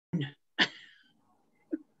We're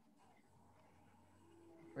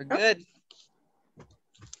good.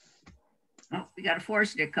 Oh, we got a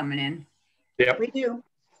Forster coming in. Yeah, We do.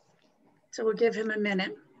 So we'll give him a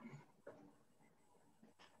minute.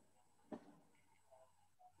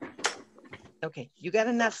 Okay, you got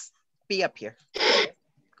enough. Be up here.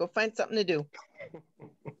 Go find something to do.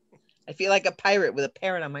 I feel like a pirate with a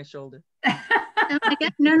parrot on my shoulder.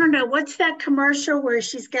 No. What's that commercial where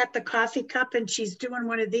she's got the coffee cup and she's doing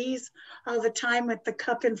one of these all the time with the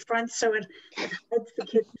cup in front so it hides the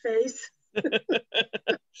kid's face?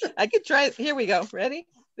 I could try it. Here we go. Ready?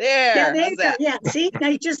 There. Yeah, there you go. Yeah, see? Now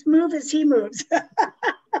you just move as he moves. All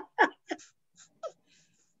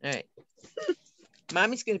right.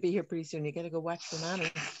 Mommy's going to be here pretty soon. You got to go watch for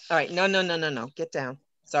mommy. All right. No. Get down.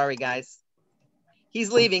 Sorry, guys.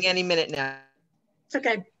 He's leaving any minute now. It's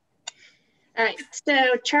okay. All right.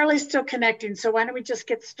 So Charlie's still connecting. So why don't we just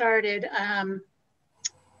get started? And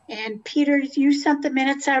Peter, you sent the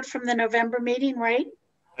minutes out from the November meeting, right?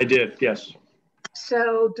 I did, yes.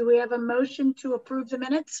 So do we have a motion to approve the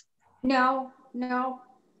minutes? No.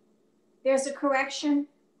 There's a correction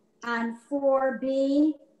on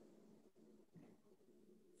 4B.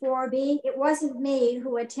 4B, it wasn't me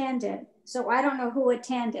who attended. So I don't know who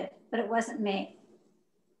attended, but it wasn't me.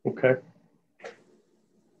 Okay.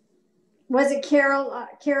 Was it Carol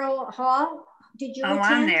Hall? Did you attend?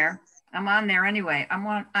 I'm on there. I'm on there anyway.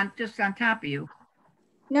 I'm just on top of you.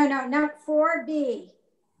 No, not 4B.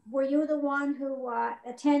 Were you the one who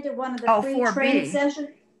attended one of the free 4B. training sessions?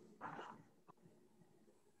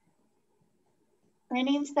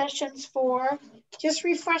 Training sessions for, just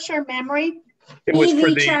refresh our memory. It was EV for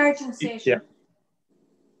the charging station.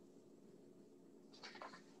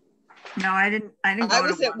 Yeah. No, I didn't. I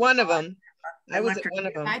was at one of them. I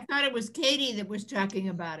thought it was Katie that was talking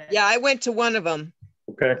about it. Yeah, I went to one of them.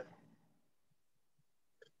 Okay.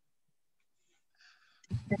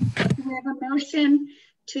 We have a motion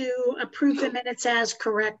to approve the minutes as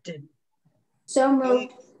corrected. So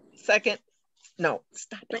moved. Second. No,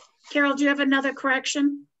 stop it. Carol, do you have another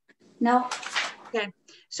correction? No. Okay.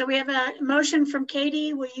 So we have a motion from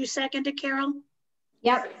Katie. Will you second it, Carol?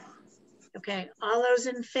 Yep. Okay. All those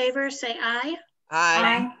in favor say aye.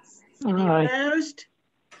 Aye. Any opposed?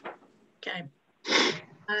 Okay.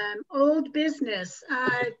 Old business.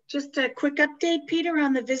 Just a quick update, Peter,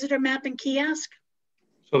 on the visitor map and kiosk.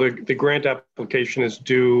 So the grant application is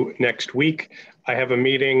due next week. I have a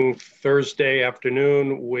meeting Thursday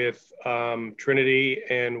afternoon with Trinity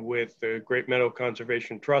and with the Great Meadow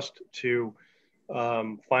Conservation Trust to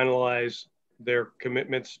finalize their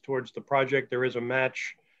commitments towards the project. There is a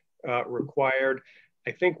match required.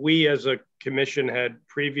 I think we as a commission had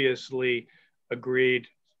previously agreed,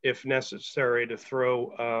 if necessary, to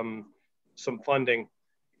throw some funding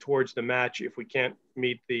towards the match if we can't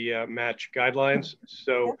meet the match guidelines.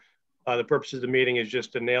 So the purpose of the meeting is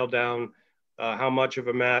just to nail down how much of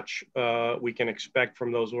a match we can expect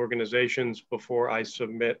from those organizations before I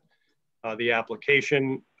submit the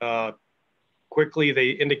application. Quickly, they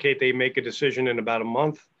indicate they make a decision in about a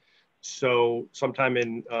month. So sometime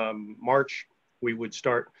in March, we would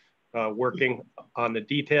start working on the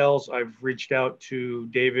details. I've reached out to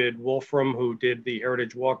David Wolfram, who did the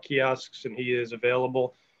Heritage Walk kiosks, and he is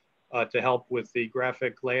available to help with the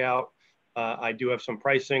graphic layout. I do have some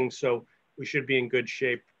pricing, so we should be in good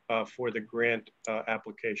shape for the grant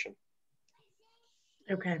application.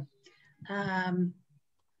 Okay.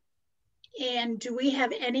 And do we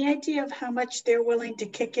have any idea of how much they're willing to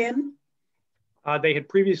kick in? They had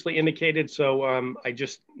previously indicated, so I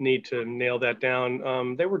just need to nail that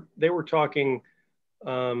down. They were talking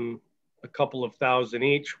a couple of thousand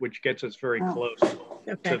each, which gets us very close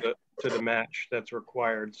to the match that's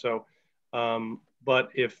required. So, but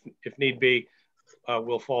if need be,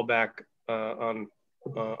 we'll fall back on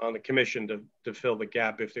the commission to fill the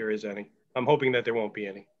gap if there is any. I'm hoping that there won't be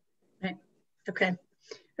any. Right. Okay.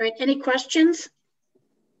 All right. Any questions?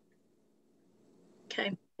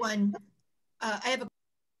 Okay. One. I have a.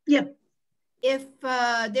 Yeah. If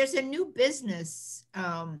there's a new business,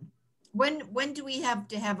 when do we have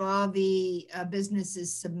to have all the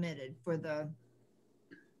businesses submitted for the?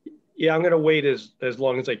 Yeah, I'm going to wait as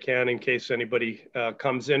long as I can in case anybody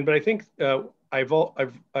comes in. But I think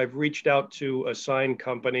I've reached out to a sign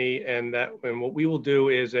company, and what we will do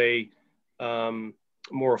is a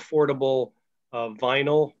more affordable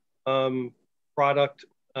vinyl product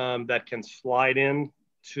that can slide in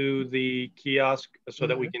to the kiosk so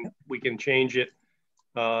that we can change it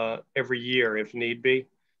every year if need be.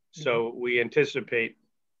 So we anticipate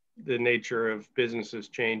the nature of businesses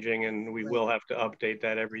changing, and we will have to update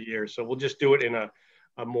that every year. So we'll just do it in a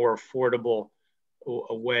more affordable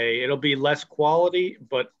away. It'll be less quality,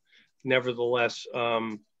 but nevertheless,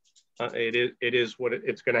 it is what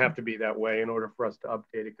it's going to have to be that way in order for us to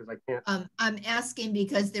update it, because I can't. I'm asking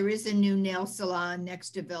because there is a new nail salon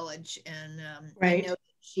next to Village, and Right. I know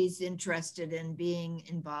she's interested in being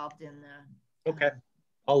involved in the. Okay.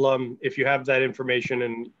 I'll if you have that information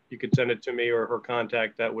and you could send it to me or her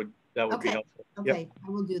contact, that would Okay. be helpful. Okay, Yep. I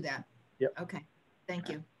will do that. Yep. Okay, thank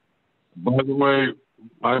you. By the way,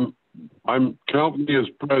 I'm count me as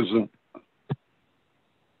present.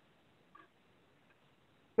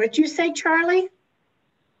 What'd you say, Charlie?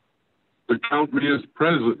 To count me as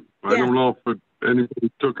present. I Yeah. don't know if anybody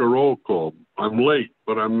took a roll call. I'm late,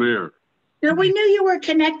 but I'm there. No, we knew you were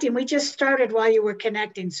connecting. We just started while you were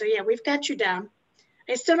connecting. So yeah, we've got you down.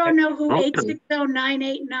 I still don't know who Okay.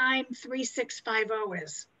 860-989-3650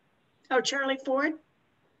 is. Oh, Charlie Ford?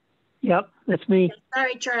 Yep, that's me.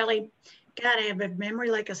 Sorry, Charlie. God, I have a memory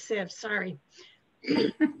like a sieve. Sorry.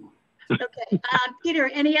 Okay, Peter,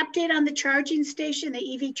 any update on the charging station,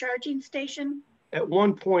 the EV charging station? At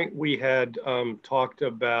one point, we had talked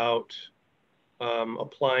about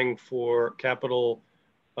applying for capital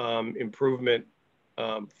improvement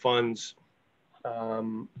funds.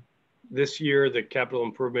 This year, the capital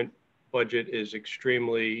improvement budget is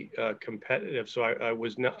extremely competitive, so I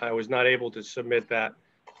was not able to submit that.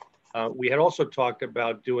 We had also talked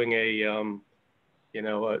about doing a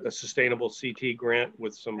sustainable CT grant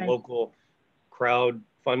with some Right. local crowd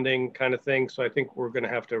funding kind of thing. So I think we're going to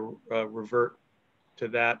have to revert to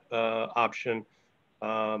that option.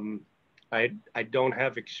 I don't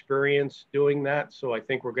have experience doing that, so I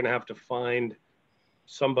think we're going to have to find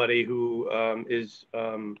somebody who is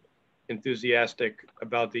enthusiastic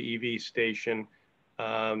about the EV station.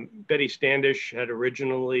 Betty Standish had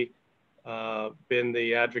originally been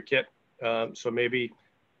the advocate, so maybe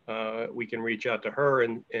we can reach out to her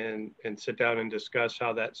and sit down and discuss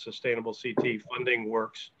how that sustainable CT funding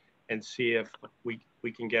works and see if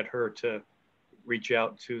we can get her to reach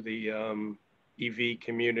out to the EV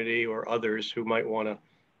community or others who might want to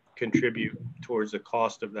contribute towards the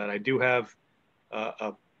cost of that. I do have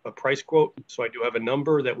a price quote, so I do have a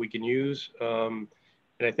number that we can use, and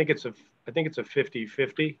I think it's a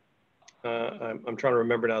 50-50. I'm trying to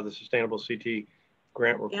remember now the sustainable CT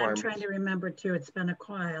grant Yeah, I'm requirements. trying to remember too. It's been a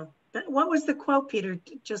while. But what was the quote, Peter?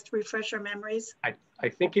 Just refresh our memories. I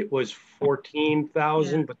think it was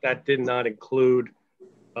 14,000, but that did not include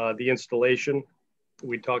the installation.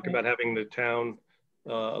 We talked about having the town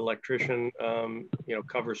electrician,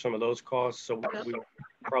 cover some of those costs. So we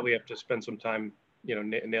probably have to spend some time,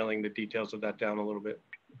 nailing the details of that down a little bit.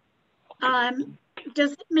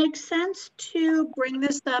 Does it make sense to bring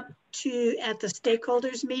this up at the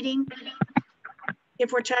stakeholders meeting?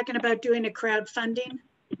 If we're talking about doing a crowdfunding?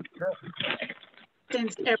 Sure.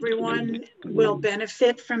 Since everyone will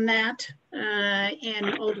benefit from that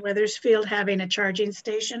in Old Weathersfield having a charging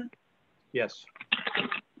station? Yes.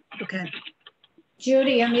 Okay.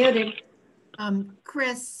 Judy, you're muted.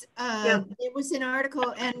 Chris, Yeah. there was an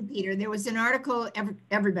article, and Peter, there was an article,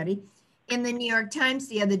 everybody, in the New York Times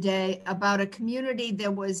the other day about a community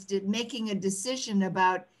that was making a decision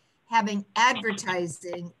about having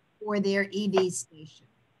advertising for their EV station.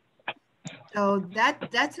 So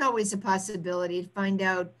that's always a possibility to find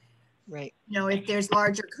out, Right. if there's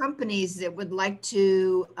larger companies that would like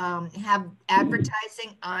to have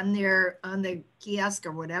advertising on the kiosk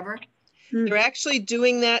or whatever. They're actually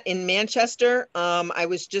doing that in Manchester. I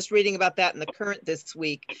was just reading about that in the Current this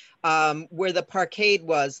week, where the Parkade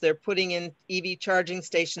was. They're putting in EV charging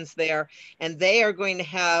stations there, and they are going to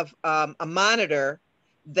have a monitor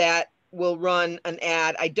that will run an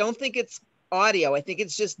ad. I don't think it's audio. I think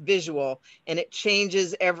it's just visual, and it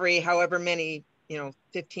changes every however many,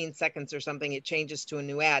 15 seconds or something, it changes to a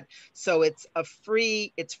new ad. So it's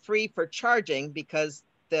free for charging because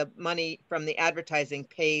the money from the advertising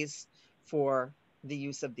pays for the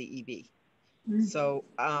use of the EV. Mm-hmm. So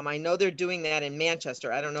I know they're doing that in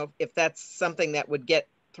Manchester. I don't know if that's something that would get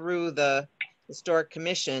through the Historic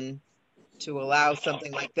Commission to allow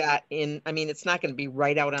something like that in. I mean, it's not going to be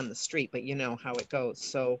right out on the street, but you know how it goes.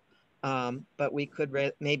 So, but we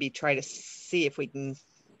could maybe try to see if we can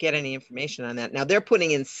get any information on that. Now they're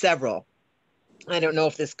putting in several. I don't know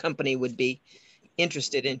if this company would be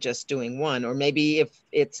interested in just doing one, or maybe if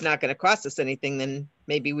it's not going to cost us anything, then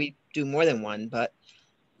maybe we do more than one, but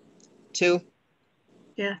two.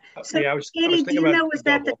 Yeah. So, Yeah, I was Katie, do thinking you about know, was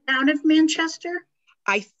that the double. town of Manchester?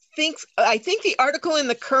 I think the article in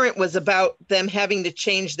the Current was about them having to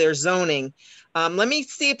change their zoning. Let me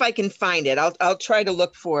see if I can find it. I'll try to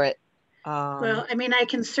look for it. Well, I mean, I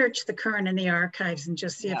can search the Current in the archives and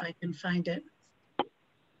just see if I can find it.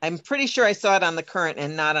 I'm pretty sure I saw it on the current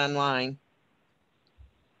and not online.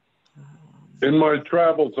 In my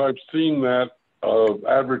travels, I've seen that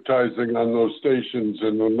advertising on those stations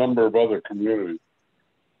in a number of other communities.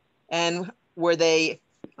 And were they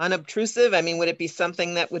unobtrusive? I mean, would it be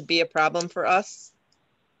something that would be a problem for us?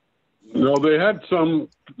 No, they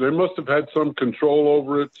must have had some control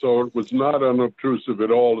over it, so it was not unobtrusive at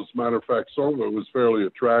all. As a matter of fact, some of it was fairly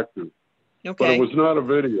attractive. Okay. But it was not a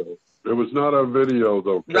video. It was not a video,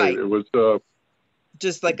 though, Kate. Right. It was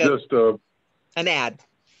just like an ad.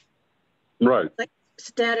 Right. Like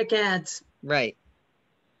static ads. Right.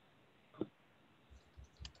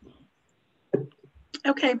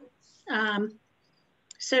 Okay.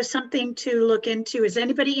 So something to look into. Is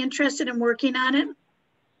anybody interested in working on it?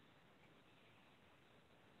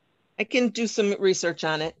 I can do some research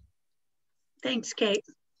on it. Thanks, Kate.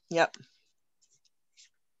 Yep.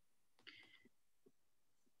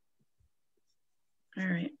 All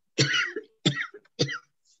right.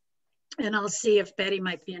 And I'll see if Betty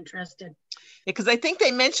might be interested. Because I think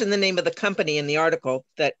they mentioned the name of the company in the article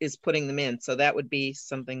that is putting them in. So that would be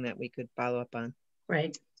something that we could follow up on.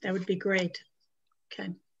 Right. That would be great. Okay.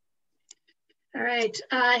 All right.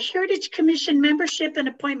 Heritage Commission membership and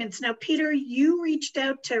appointments. Now, Peter, you reached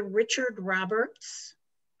out to Richard Roberts.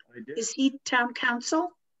 I did. Is he town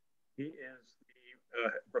council? He is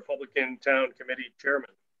the Republican Town Committee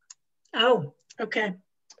chairman. Oh, okay.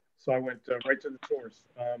 So I went right to the source.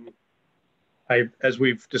 As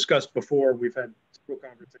we've discussed before, we've had several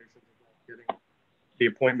conversations about getting the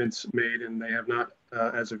appointments made, and they have not,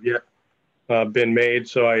 as of yet, been made.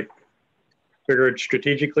 So I figured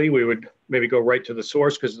strategically we would maybe go right to the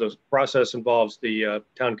source, because the process involves the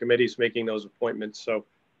town committees making those appointments. So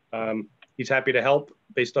he's happy to help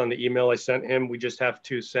based on the email I sent him. We just have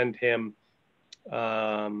to send him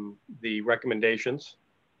the recommendations,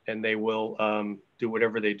 and they will do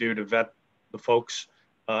whatever they do to vet the folks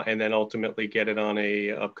and then ultimately get it on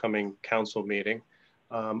a upcoming council meeting.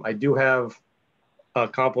 I do have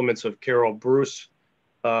compliments of Carol Bruce,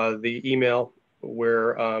 the email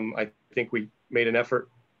where I think we made an effort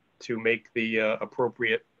to make the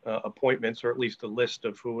appropriate appointments, or at least a list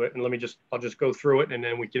of who it, and I'll just go through it, and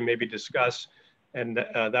then we can maybe discuss. And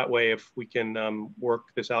that way, if we can work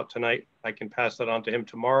this out tonight, I can pass that on to him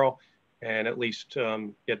tomorrow, and at least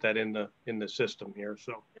get that in the system here.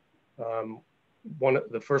 So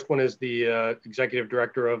the first one is the executive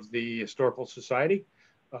director of the Historical Society,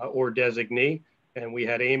 or designee. And we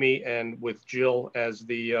had Amy and with Jill as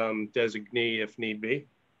the designee if need be.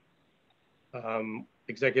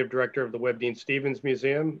 Executive director of the Webb Dean Stevens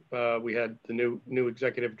Museum. We had the new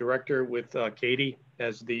executive director with Katie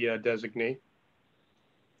as the designee.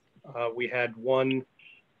 We had one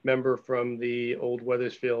member from the Old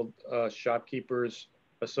Wethersfield Shopkeepers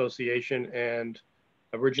Association, and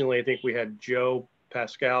originally I think we had Joe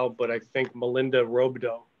Pascal, but I think Melinda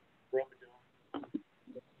Robideau.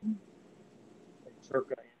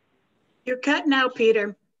 You're cutting out,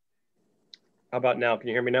 Peter. How about now? Can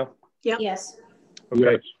you hear me now? Yep. Yes.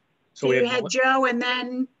 Okay. So we you had Joe and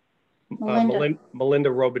then Melinda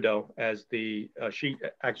Robideau as the, she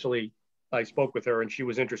actually, I spoke with her and she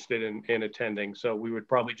was interested in attending. So we would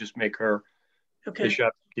probably just make her the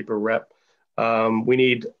shopkeeper rep. We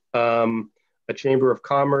need a Chamber of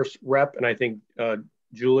Commerce rep. And I think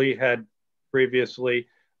Julie had previously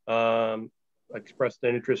expressed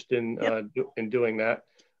an interest in doing that.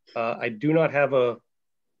 I do not have a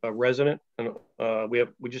resident, and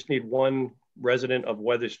we just need one resident of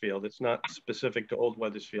Wethersfield. It's not specific to Old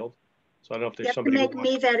Wethersfield, so I don't know if there's somebody. You have to make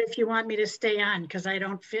me that if you want me to stay on, because I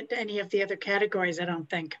don't fit any of the other categories. I don't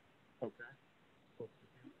think. Okay.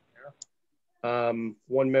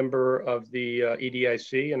 One member of the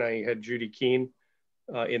EDIC, and I had Judy Keene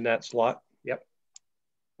in that slot. Yep.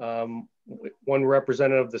 One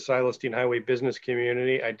representative of the Silestine Highway Business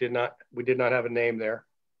Community. We did not have a name there.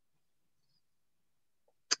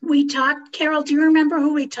 We talked, Carol, do you remember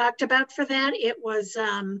who we talked about for that? It was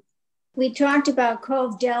we talked about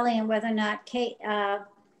Cove Deli and whether or not Kelsey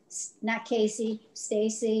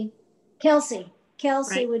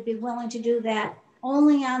right. would be willing to do that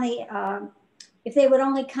only on the if they would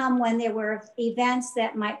only come when there were events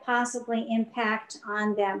that might possibly impact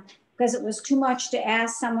on them, because it was too much to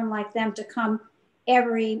ask someone like them to come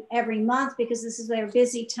every month, because this is their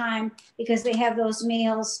busy time, because they have those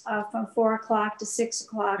meals from 4 o'clock to 6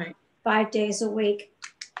 o'clock, right. 5 days a week.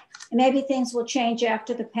 And maybe things will change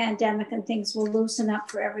after the pandemic and things will loosen up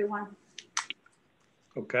for everyone.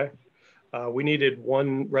 Okay. We needed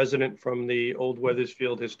one resident from the Old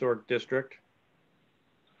Wethersfield Historic District.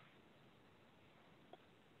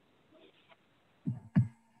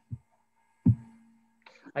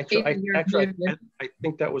 I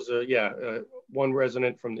think that was one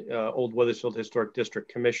resident from the Old Weathersfield Historic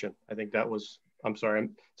District Commission. I think that was, I'm sorry,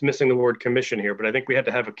 it's missing the word commission here, but I think we had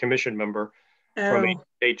to have a commission member from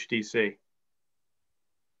HDC.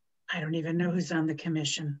 I don't even know who's on the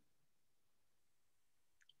commission.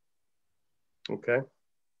 Okay.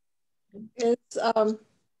 Is Dan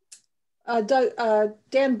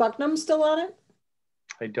Bucknam still on it?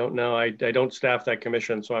 I don't know. I don't staff that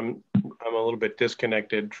commission, so I'm a little bit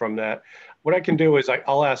disconnected from that. What I can do is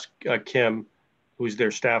I'll ask Kim, who's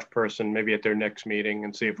their staff person, maybe at their next meeting,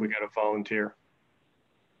 and see if we got a volunteer.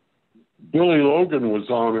 Billy Logan was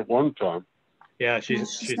on at one time. Yeah,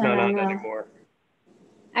 she's not on anymore.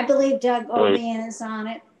 I believe Doug Ovian is on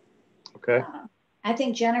it. Okay. I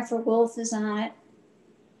think Jennifer Wolf is on it.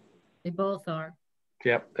 They both are.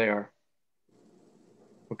 Yep, they are.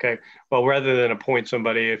 Okay. Well, rather than appoint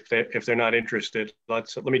somebody if they're not interested,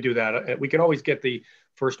 let me do that. We can always get the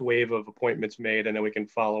first wave of appointments made, and then we can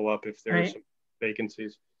follow up if there's some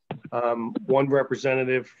vacancies. One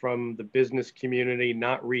representative from the business community,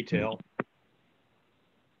 not retail.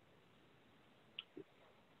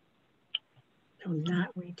 No, not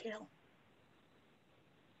retail.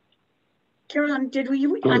 Carolyn,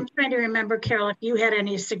 I'm trying to remember, Carol, if you had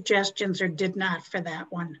any suggestions or did not for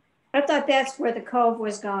that one. I thought that's where the Cove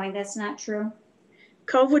was going. That's not true.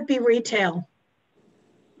 Cove would be retail.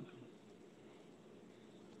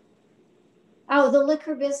 Oh, the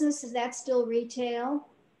liquor business, is that still retail?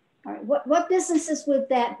 All right. What businesses would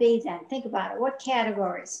that be then? Think about it. What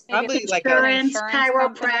categories? Probably like insurance,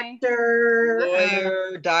 chiropractor,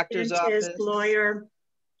 lawyer, doctor's office, lawyer.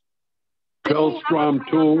 Telstrom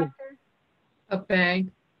tool. A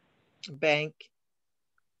bank. Bank.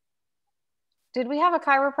 Did we have a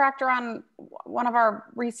chiropractor on one of our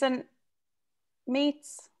recent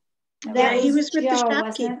meets? Yeah, he was with the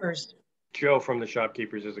shopkeepers. Joe from the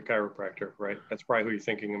shopkeepers is a chiropractor, right? That's probably who you're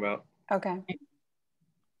thinking about. Okay.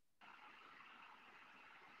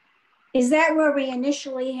 Is that where we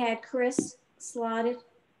initially had Chris slotted?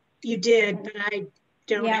 You did, but I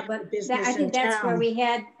don't have but business I think that's town. where we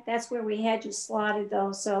had you slotted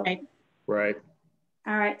though. So right.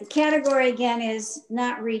 All right. The category again is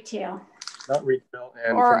not retail. Not retail.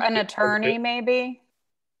 And or an attorney, maybe.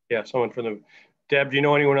 Yeah, someone from the. Deb, do you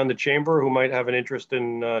know anyone on the chamber who might have an interest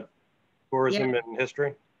in tourism and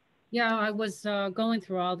history? Yeah, I was going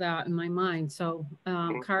through all that in my mind. So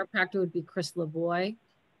chiropractor would be Chris Lavoie.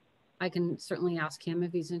 I can certainly ask him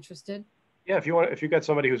if he's interested. Yeah, if you got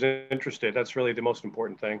somebody who's interested, that's really the most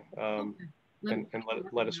important thing. And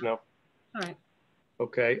let us know. All right.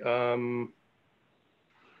 Okay.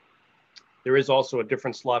 There is also a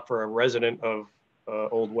different slot for a resident of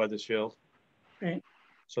Old Weathersfield. Right.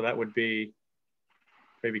 So that would be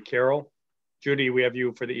maybe Carol. Judy, we have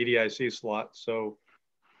you for the EDIC slot. So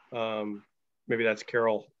maybe that's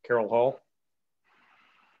Carol Hall.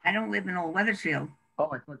 I don't live in Old Weathersfield. Oh,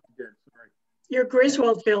 I thought you did. Sorry. You're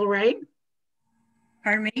Griswoldville, right?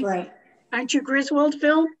 Pardon me? Right. Aren't you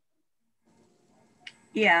Griswoldville?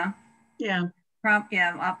 Yeah. Yeah.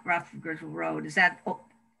 Yeah, up off of Griswold Road. Is that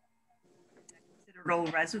considered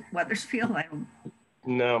Old Weathersfield? I don't.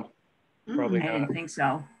 No, probably I not. didn't think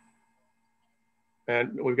so.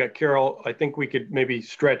 And we've got Carol. I think we could maybe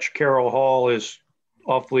stretch. Carol Hall is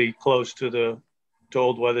awfully close to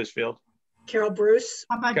Old Weathersfield. Carol Bruce.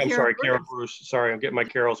 How about I'm Carol sorry, Bruce? Carol Bruce. Sorry, I'm getting my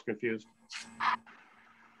Carols confused.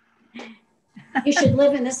 You should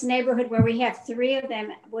live in this neighborhood where we have 3 of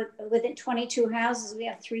them within 22 houses. We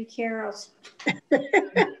have 3 Carols.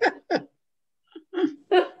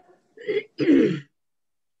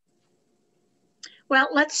 Well,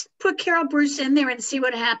 let's put Carol Bruce in there and see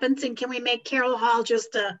what happens. And can we make Carol Hall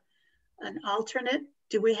just an alternate?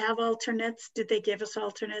 Do we have alternates? Did they give us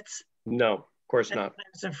alternates? No, of course That's not. what I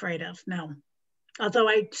was afraid of. No. Although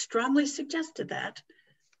I strongly suggested that.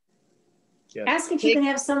 Yes. Ask if you can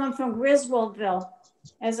have someone from Griswoldville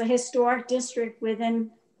as a historic district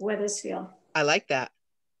within Weathersfield. I like that.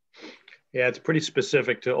 Yeah, it's pretty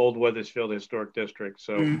specific to Old Weathersfield Historic District.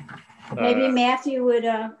 So maybe Matthew would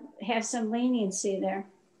have some leniency there.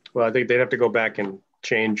 Well, I think they'd have to go back and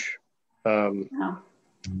change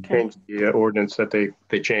change the ordinance that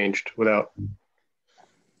they changed without.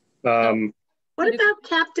 What about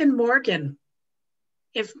Captain Morgan?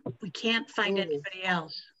 If we can't find anybody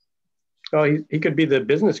else. Oh, he could be the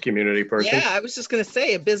business community person. Yeah, I was just going to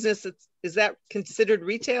say a business. Is that considered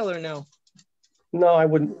retail or no? No, I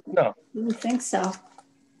wouldn't. No. I don't think so.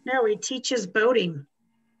 No, he teaches boating.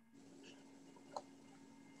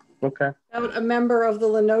 Okay. A member of the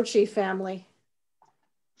Lenoci family.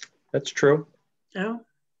 That's true. Oh.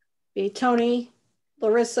 Be Tony,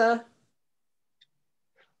 Larissa.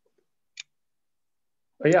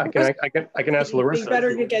 Oh, yeah, I can ask It'd be Larissa.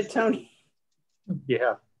 better to get Tony.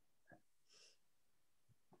 Yeah.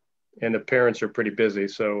 And the parents are pretty busy,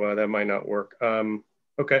 so that might not work.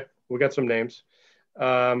 Okay, we got some names.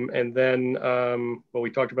 And then, well,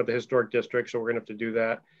 we talked about the historic district, so we're gonna have to do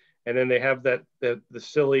that. And then they have the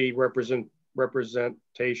silly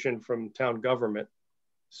representation from town government.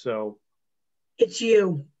 So It's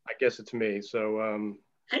you. I guess it's me. So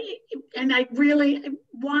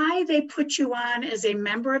why they put you on as a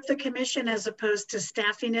member of the commission as opposed to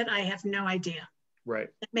staffing it, I have no idea. right,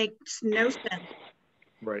 It makes no sense.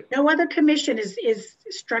 right. No other commission is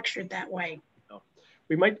structured that way.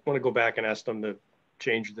 We might want to go back and ask them to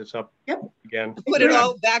change this up again. Put it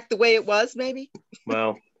all back the way it was, maybe?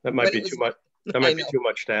 Well, that might be too much. That might be too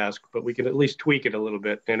much to ask, but we can at least tweak it a little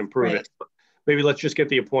bit and improve it. Maybe let's just get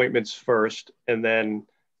the appointments first and then,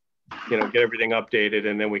 get everything updated,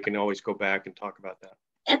 and then we can always go back and talk about that.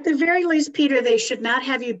 At the very least, Peter, they should not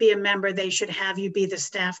have you be a member. They should have you be the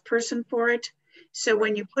staff person for it. So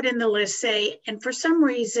when you put in the list, say, and for some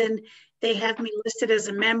reason, they have me listed as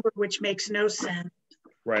a member, which makes no sense.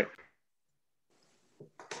 Right.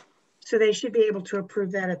 So they should be able to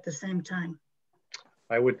approve that at the same time.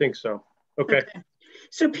 I would think so. Okay.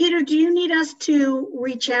 So Peter, do you need us to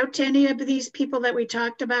reach out to any of these people that we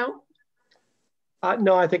talked about?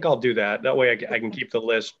 No, I think I'll do that. That way I can keep the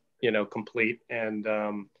list, complete. And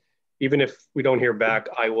even if we don't hear back,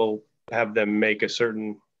 I will have them make a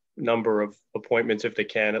certain number of appointments if they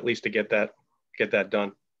can, at least to get that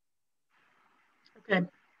done. Okay.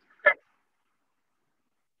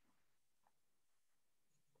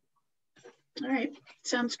 All right,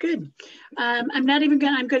 sounds good. I'm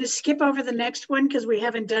going to skip over the next one because we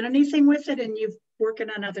haven't done anything with it and you're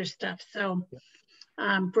working on other stuff. So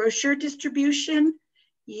brochure distribution,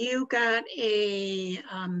 you got a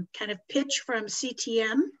kind of pitch from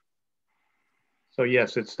CTM. So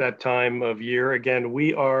yes, it's that time of year. Again,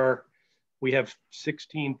 we have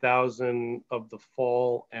 16,000 of the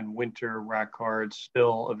fall and winter rack cards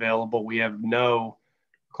still available. We have no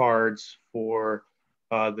cards for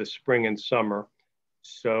the spring and summer.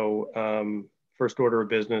 So first order of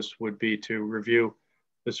business would be to review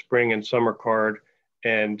the spring and summer card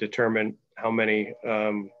and determine how many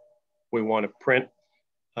we want to print.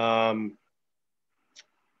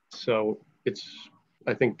 So it's,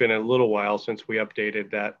 I think, been a little while since we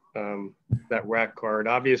updated that rack card.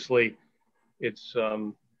 Obviously, it's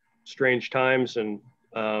strange times and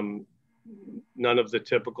none of the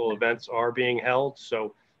typical events are being held.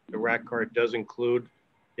 So the rack card does include,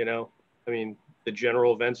 the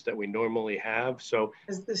general events that we normally have. So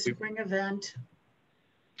is the spring event.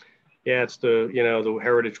 Yeah, it's the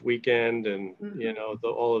Heritage Weekend and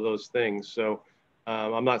all of those things. So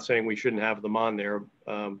I'm not saying we shouldn't have them on there,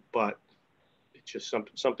 but it's just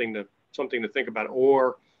something to think about.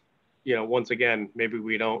 Or once again, maybe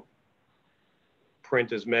we don't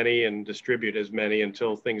print as many and distribute as many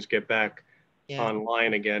until things get back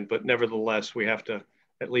online again. But nevertheless, we have to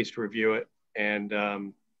at least review it and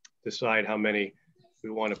decide how many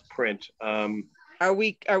we want to print. Are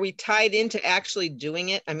we tied into actually doing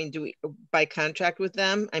it? I mean, do we, by contract with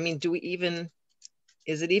them? I mean,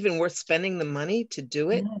 is it even worth spending the money to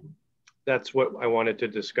do it? That's what I wanted to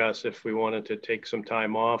discuss, if we wanted to take some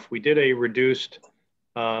time off. We did a reduced,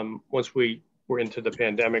 once we were into the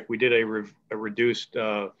pandemic, we did a reduced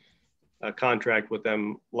contract with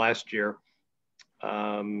them last year.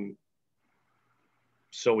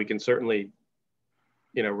 So we can certainly,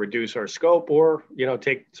 reduce our scope or,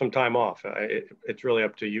 take some time off. It's really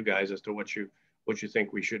up to you guys as to what you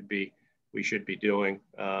think we should be doing.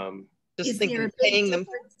 Just thinking paying them.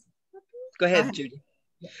 Go ahead, Judy.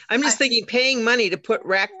 I'm just thinking paying money to put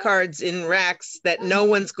rack cards in racks that no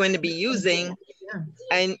one's going to be using.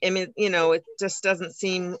 And I mean, it just doesn't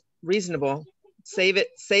seem reasonable. Save it,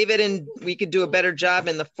 and we could do a better job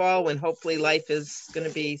in the fall when hopefully life is going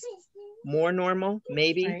to be more normal,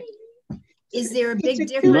 maybe. Right. Is there a big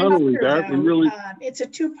difference? Not only that, we really, it's a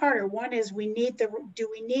two-parter. One is do we need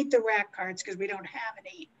the rack cards because we don't have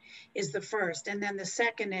any, is the first. And then the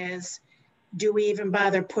second is, do we even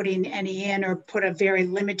bother putting any in or put a very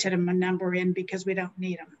limited number in because we don't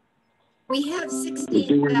need them? We have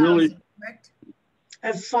 16,000, correct?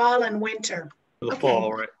 Of fall and winter. For the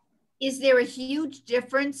fall, right? Is there a huge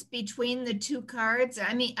difference between the two cards?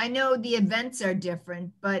 I mean, I know the events are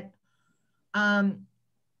different, but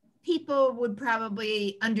people would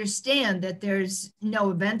probably understand that there's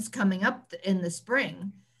no events coming up in the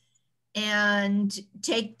spring and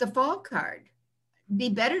take the fall card. Be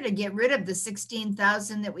better to get rid of the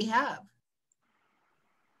 16,000 that we have.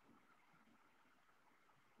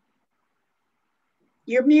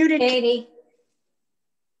 You're muted, Katie.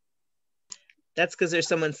 That's because there's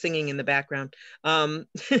someone singing in the background. Are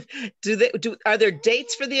there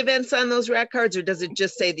dates for the events on those rack cards, or does it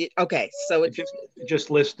just say okay, so it just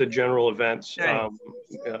lists the general events right.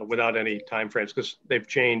 Without any time frames, because they've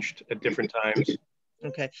changed at different times.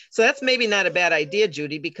 Okay, so that's maybe not a bad idea,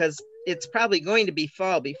 Judy, because it's probably going to be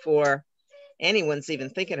fall before anyone's even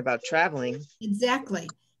thinking about traveling. Exactly.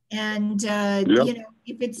 And, you know,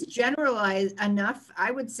 if it's generalized enough, I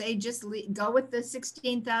would say just go with the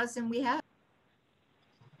 16,000 we have.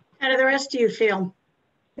 How do the rest of you feel?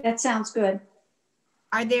 That sounds good.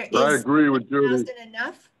 I agree with Judy.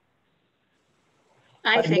 Enough?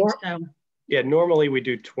 I think so. Yeah, normally we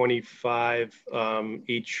do 25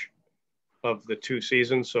 each of the 2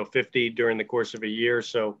 seasons, so 50 during the course of a year.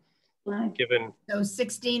 So given, so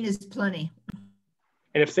 16 is plenty.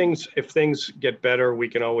 And if things get better, we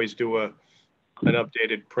can always do an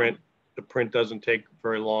updated print. The print doesn't take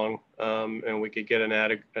very long, and we could get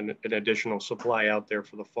an additional supply out there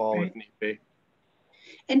for the fall if need be.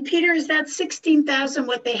 And Peter, is that 16,000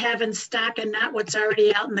 what they have in stock and not what's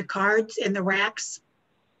already out in the cards in the racks?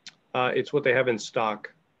 It's what they have in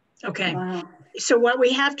stock. Okay. Wow. So what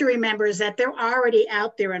we have to remember is that they're already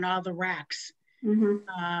out there in all the racks.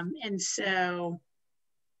 And so,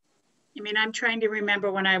 I mean, I'm trying to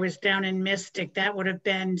remember when I was down in Mystic, that would have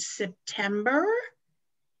been September.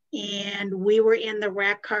 And we were in the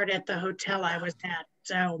rack card at the hotel I was at.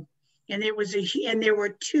 So, and there were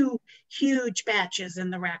 2 huge batches in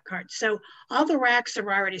the rack card. So all the racks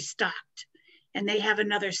are already stocked, and they have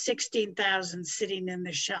another 16,000 sitting in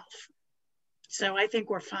the shelf. So I think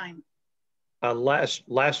we're fine.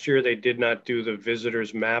 Last year, they did not do the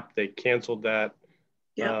visitors map. They canceled that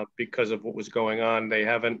because of what was going on. They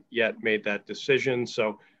haven't yet made that decision.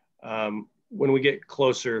 So when we get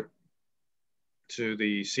closer to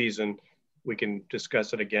the season, we can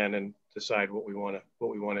discuss it again and decide what we want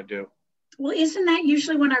to do. Well, isn't that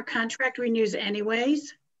usually when our contract renews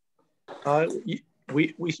anyways?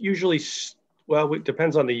 We usually, well, it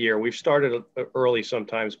depends on the year. We've started early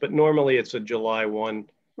sometimes, but normally it's a July 1.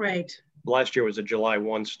 Right. Last year was a July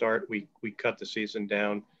 1 start. We cut the season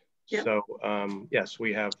down. Yep. So yes,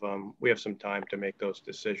 we have some time to make those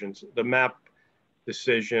decisions. The map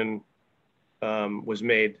decision was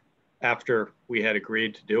made after we had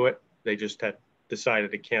agreed to do it. They just had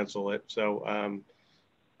decided to cancel it. So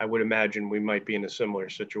I would imagine we might be in a similar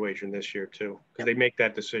situation this year too, because they make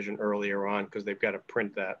that decision earlier on because they've got to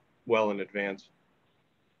print that well in advance.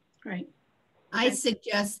 Right. I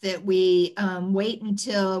suggest that we wait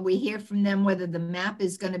until we hear from them whether the map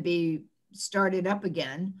is going to be started up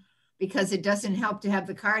again, because it doesn't help to have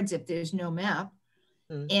the cards if there's no map,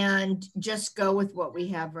 and just go with what we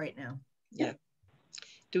have right now. Yeah.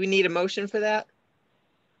 Do we need a motion for that?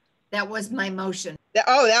 That was my motion.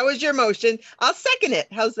 Oh, that was your motion. I'll second it.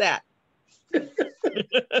 How's that? All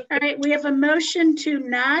right, we have a motion to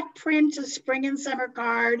not print a spring and summer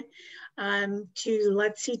card, to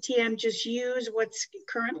let CTM just use what's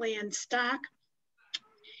currently in stock,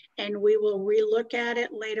 and we will relook at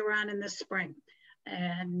it later on in the spring.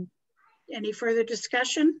 And any further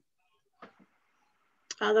discussion?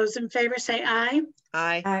 All those in favor say aye.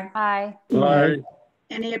 Aye. Aye. Aye.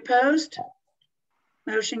 Any opposed?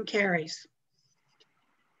 Motion carries.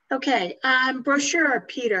 Okay, brochure,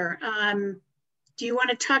 Peter. Do you want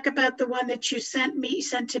to talk about the one that you sent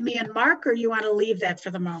to me and Mark, or you want to leave that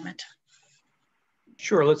for the moment?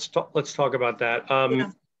 Sure, let's talk about that.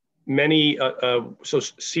 So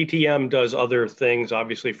CTM does other things,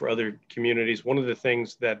 obviously, for other communities. One of the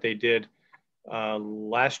things that they did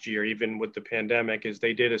last year, even with the pandemic, is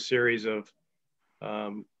they did a series of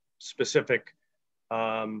specific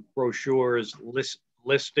brochures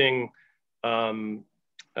listing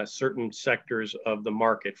certain sectors of the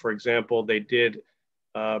market. For example, they did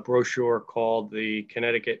a brochure called the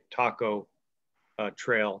Connecticut Taco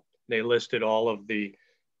Trail. They listed all of the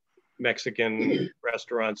Mexican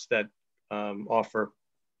restaurants that offer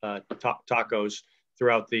tacos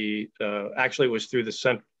throughout the, actually it was through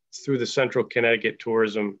the Central Connecticut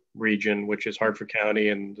Tourism Region, which is Hartford County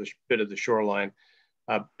and a bit of the shoreline.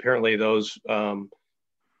 Apparently those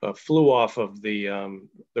flew off of the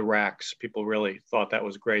racks. People really thought that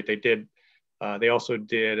was great. They also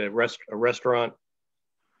did a restaurant,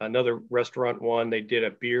 another restaurant one. They did a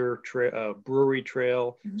brewery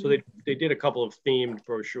trail. So they did a couple of themed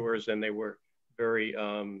brochures, and they were very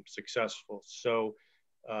successful. So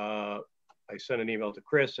I sent an email to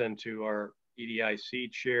Chris and to our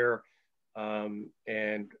EDIC chair,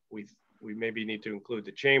 and we maybe need to include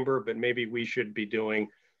the chamber, but maybe we should be doing,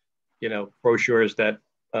 brochures that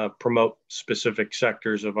promote specific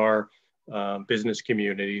sectors of our business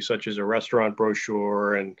community, such as a restaurant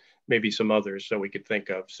brochure and maybe some others that we could think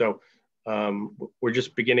of. So we're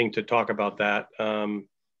just beginning to talk about that.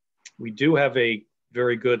 We do have a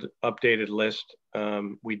very good updated list.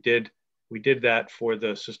 We did that for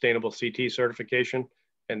the sustainable CT certification,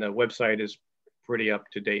 and the website is pretty up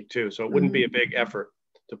to date too. So it wouldn't be a big effort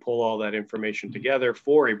to pull all that information together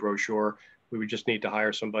for a brochure. We would just need to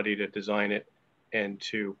hire somebody to design it and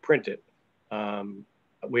to print it.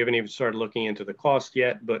 We haven't even started looking into the cost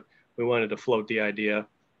yet, but we wanted to float the idea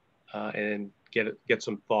and get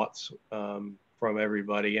some thoughts from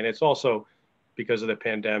everybody. And it's also, because of the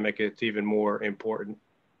pandemic, it's even more important,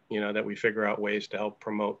 that we figure out ways to help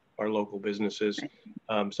promote our local businesses.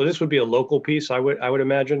 So this would be a local piece, I would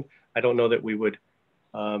imagine. I don't know that we would,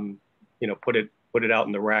 put it out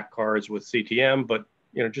in the rack cards with CTM, but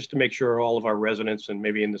just to make sure all of our residents and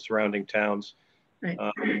maybe in the surrounding towns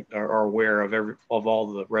are aware of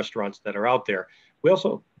all the restaurants that are out there. We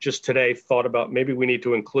also just today thought about maybe we need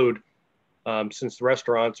to include, since the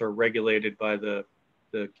restaurants are regulated by the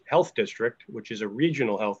health district, which is a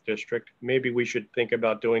regional health district, maybe we should think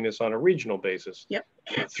about doing this on a regional basis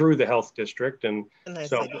through the health district. And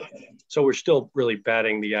so we're still really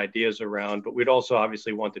batting the ideas around, but we'd also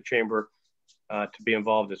obviously want the chamber to be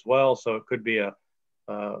involved as well. So it could be a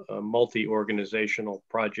multi-organizational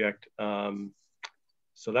project.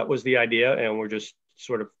 So that was the idea, and we're just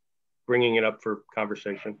sort of bringing it up for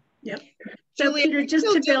conversation. Yep. So Peter, just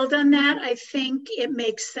to build on that, I think it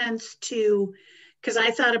makes sense to, because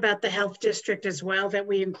I thought about the health district as well, that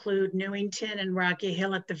we include Newington and Rocky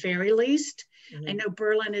Hill at the very least. I know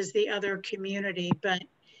Berlin is the other community, but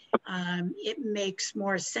it makes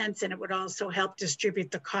more sense, and it would also help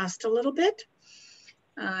distribute the cost a little bit.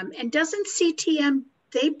 And doesn't CTM,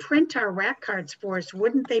 they print our rack cards for us?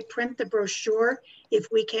 Wouldn't they print the brochure if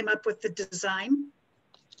we came up with the design?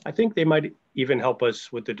 I think they might even help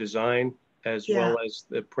us with the design as well as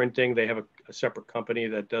the printing. They have a separate company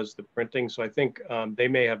that does the printing. So I think they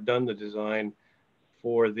may have done the design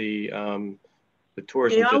for the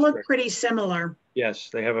tourism They all district. look pretty similar. Yes,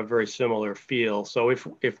 they have a very similar feel. So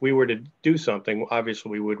if we were to do something,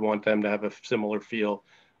 obviously we would want them to have a similar feel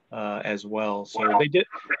as well. So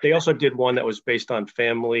they also did one that was based on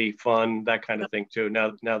family fun, that kind of thing too.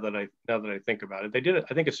 Now that I think about it, they did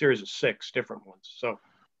I think a series of 6 different ones. So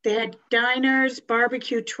they had diners,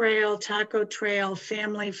 barbecue trail, taco trail,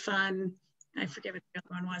 family fun. I forget what the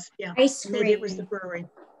other one was. Yeah, maybe it was the brewery.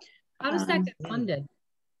 How does that get funded?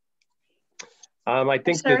 I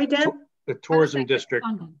think the tourism district,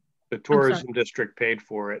 district paid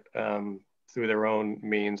for it through their own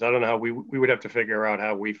means. I don't know how we would have to figure out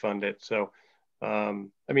how we fund it. So, I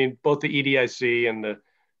mean, both the EDIC and the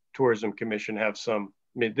Tourism Commission have some.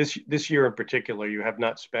 I mean, this year in particular, you have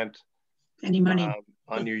not spent any money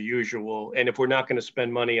on your usual. And if we're not going to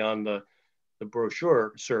spend money on the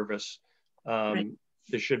brochure service,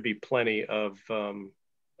 there should be plenty of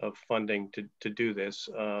funding to do this.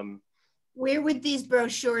 Where would these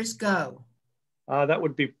brochures go? That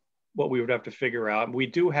would be what we would have to figure out. We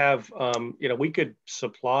do have, we could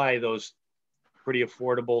supply those pretty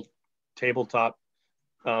affordable tabletop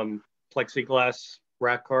plexiglass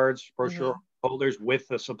rack cards, brochure holders with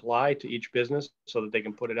a supply to each business so that they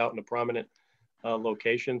can put it out in a prominent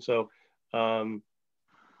location. So, and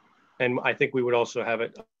I think we would also have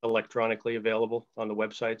it electronically available on the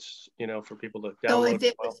websites, for people to download.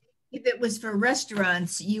 So if it was for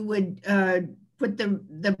restaurants, you would put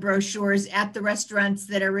the brochures at the restaurants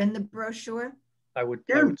that are in the brochure? I would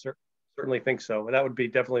certainly think so. That would be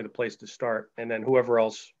definitely the place to start. And then whoever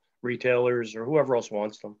else, retailers or whoever else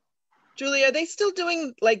wants them. Julie, are they still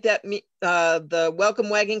doing like that, the welcome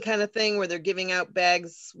wagon kind of thing where they're giving out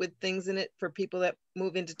bags with things in it for people that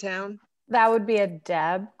move into town? That would be a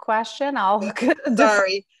Deb question. I'll look at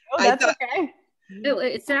Sorry. Oh, that's okay.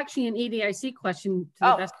 It's actually an EDIC question to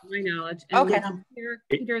the best of my knowledge. And okay.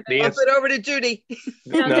 Peter, I'll put it over to Judy.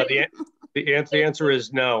 No, the answer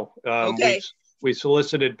is no. Okay. We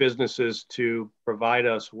solicited businesses to provide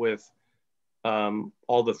us with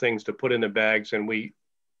all the things to put in the bags, and we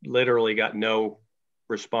literally got no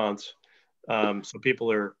response. So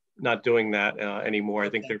people are not doing that anymore. I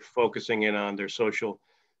think they're focusing in on their social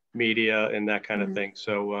media and that kind of thing.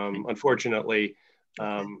 So unfortunately,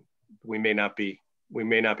 we may not be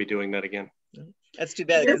doing that again. That's too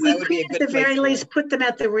bad. We could at the very least put them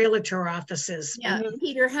at the realtor offices. Yeah,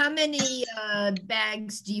 Peter, how many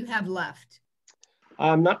bags do you have left?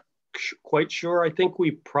 I'm not quite sure. I think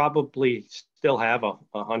we probably still have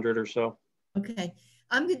 100 or so. Okay,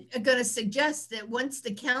 I'm going to suggest that once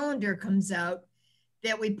the calendar comes out,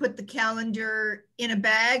 that we put the calendar in a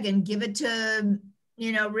bag and give it to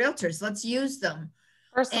you know, realtors. Let's use them.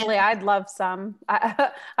 Personally, I'd love some.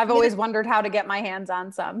 I've always wondered how to get my hands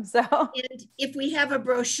on some. So, and if we have a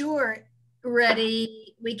brochure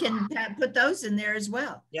ready, we can put those in there as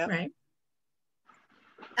well. Yeah. Right.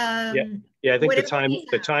 Yeah, I think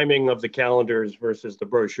the timing of the calendars versus the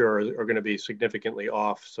brochure are going to be significantly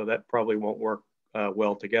off, so that probably won't work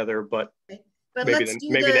well together. But maybe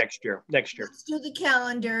next year. Let's do the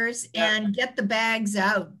calendars and get the bags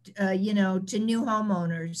out, you know, to new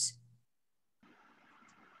homeowners.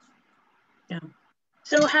 Yeah.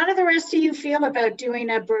 So how do the rest of you feel about doing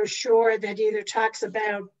a brochure that either talks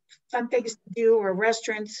about fun things to do or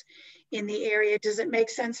restaurants in the area? Does it make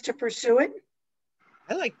sense to pursue it?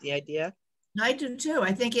 I like the idea. I do too.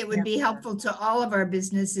 I think it would be helpful to all of our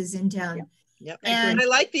businesses in town. Yep. And I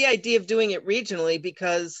like the idea of doing it regionally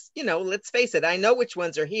because, you know, let's face it, I know which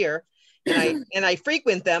ones are here and I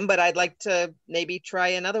frequent them, but I'd like to maybe try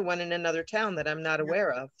another one in another town that I'm not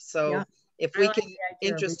aware of. So if we can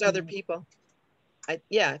interest other people,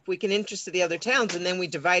 if we can interest the other towns, and then we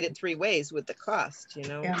divide it 3 ways with the cost, you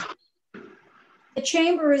know. Yeah. The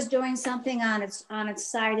chamber is doing something on its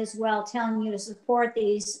site as well, telling you to support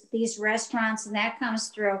these restaurants, and that comes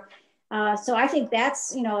through. So I think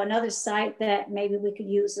that's, you know, another site that maybe we could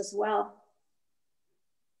use as well.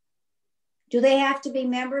 Do they have to be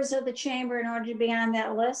members of the chamber in order to be on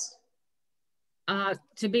that list?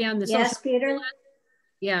 To be on the yes, Peter? List?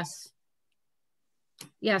 Yes.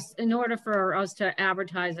 Yes, in order for us to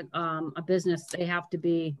advertise a business, they have to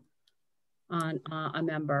be on a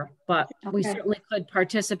member, but we certainly could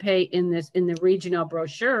participate in the regional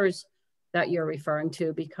brochures that you're referring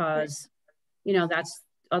to, because, you know, that's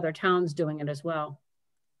other towns doing it as well.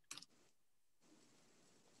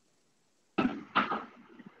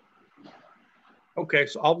 Okay,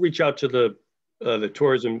 so I'll reach out to the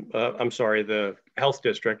tourism, the health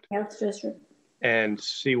district. Health district. And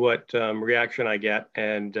see what reaction I get.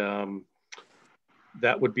 And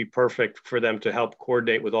that would be perfect for them to help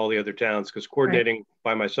coordinate with all the other towns, because coordinating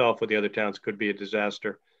by myself with the other towns could be a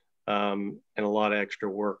disaster and a lot of extra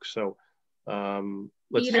work. So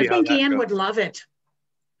let's see. I think Anne would love it.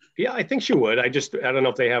 Yeah, I think she would. I don't know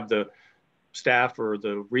if they have the staff or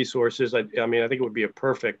the resources. I mean, I think it would be a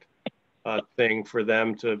perfect thing for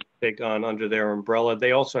them to take on under their umbrella.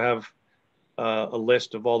 They also have a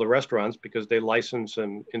list of all the restaurants because they license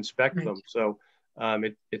and inspect them. So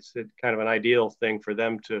it's kind of an ideal thing for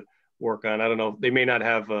them to work on. I don't know, they may not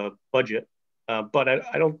have a budget, but I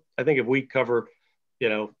think if we cover, you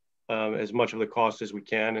know, as much of the cost as we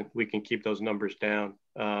can, and we can keep those numbers down.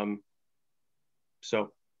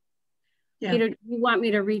 Peter, do you want me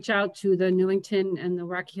to reach out to the Newington and the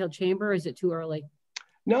Rocky Hill Chamber? Or is it too early?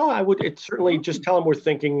 No, I would. It's certainly just tell them we're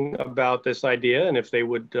thinking about this idea, and if they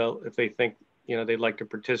would, if they think, you know, they'd like to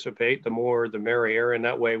participate, the more the merrier, and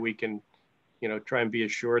that way we can, you know, try and be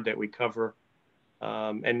assured that we cover.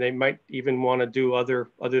 And they might even want to do other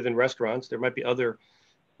than restaurants. There might be other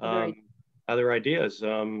ideas,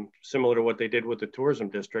 similar to what they did with the tourism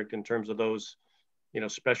district in terms of those, you know,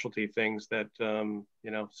 specialty things that,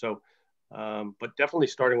 you know. So, but definitely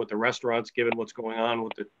starting with the restaurants, given what's going on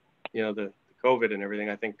with the, you know, the COVID and everything,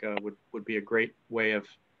 I think would be a great way of,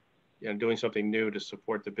 you know, doing something new to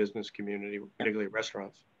support the business community, particularly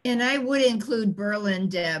restaurants. And I would include Berlin,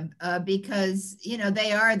 Deb, because, you know,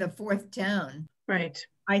 they are the 4th town. Right.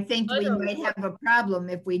 I think we might have a problem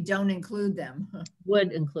if we don't include them.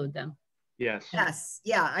 Would include them. Yes. Yes.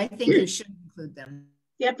 Yeah, I think you should include them.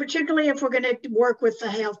 Yeah, particularly if we're going to work with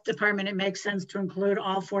the health department, it makes sense to include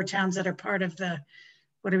all 4 towns that are part of the,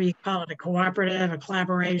 whatever you call it, a cooperative, a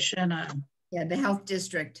collaboration. Yeah, the health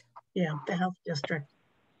district. Yeah, the health district.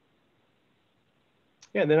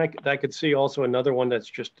 Yeah, and then I could see also another one that's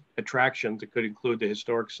just attractions. It could include the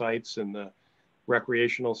historic sites and the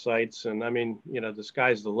recreational sites. And I mean, you know, the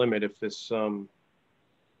sky's the limit if this, and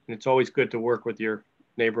it's always good to work with your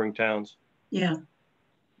neighboring towns. Yeah.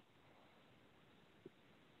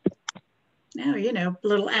 Now, you know, a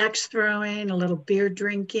little axe throwing, a little beer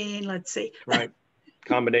drinking, let's see. Right,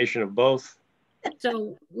 combination of both.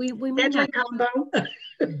 So we may not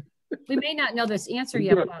we may not know this answer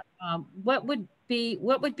yet, but what would be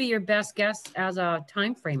your best guess as a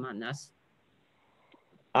time frame on this?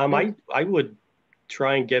 I would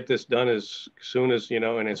try and get this done as soon as, you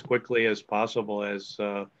know, and as quickly as possible as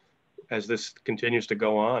this continues to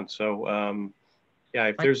go on. So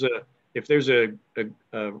yeah, if there's a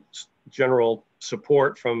general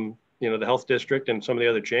support from, you know, the health district and some of the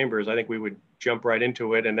other chambers, I think we would jump right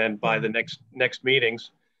into it, and then by the next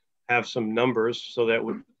meetings have some numbers so that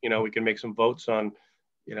we, you know, we can make some votes on,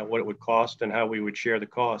 you know, what it would cost and how we would share the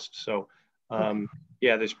cost. So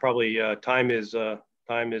yeah, there's probably time is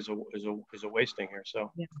time is a wasting here.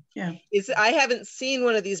 So Yeah. I haven't seen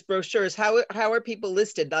one of these brochures. How are people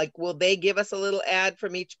listed? Like, will they give us a little ad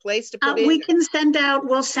from each place to put in? We can send out,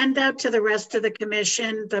 we'll send out to the rest of the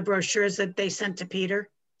commission the brochures that they sent to Peter.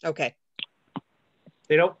 Okay.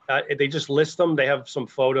 they don't, they just list them. They have some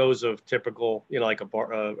photos of typical, you know, like a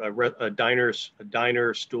bar, a diner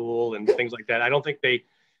stool and things like that. I don't think they,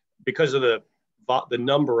 because of the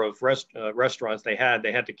number of restaurants they had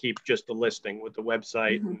to keep just the listing with the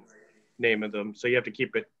website and name of them. So you have to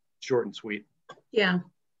keep it short and sweet. Yeah.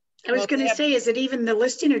 I was going to say, is it even the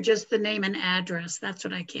listing or just the name and address? That's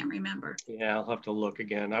what I can't remember. Yeah, I'll have to look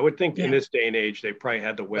again. I would think in this day and age, they probably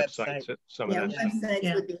had the websites. Some of that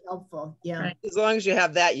websites would be helpful. Yeah. Right. As long as you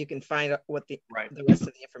have that, you can find out what the rest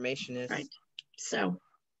of the information is. Right. So,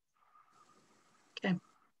 okay.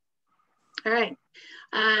 All right.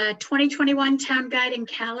 2021 town guide and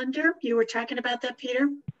calendar. You were talking about that,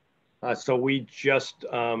 Peter? So we just,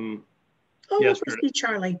 yesterday,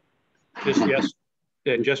 Charlie.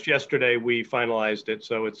 Just yesterday, we finalized it.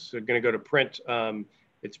 So it's going to go to print.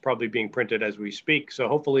 It's probably being printed as we speak. So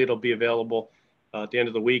hopefully it'll be available at the end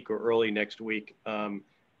of the week or early next week.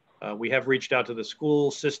 We have reached out to the school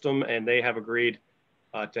system and they have agreed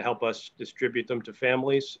to help us distribute them to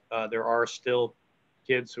families. There are still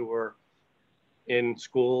kids who are in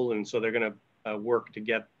school, and so they're going to work to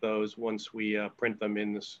get those once we print them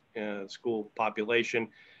in the school population.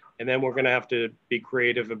 And then we're going to have to be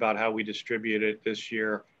creative about how we distribute it this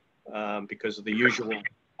year because of the usual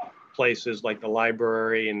places like the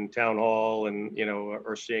library and town hall and, you know,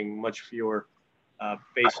 are seeing much fewer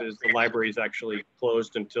faces. The library is actually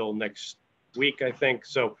closed until next week, I think.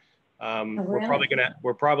 So we're probably going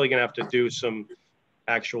to have to do some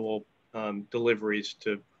actual deliveries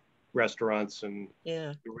to restaurants and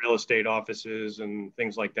real estate offices and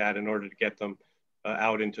things like that in order to get them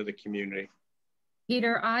out into the community.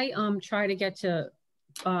 Peter, I try to get to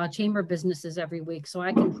chamber businesses every week so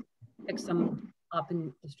I can pick some up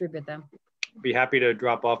and distribute them. Be happy to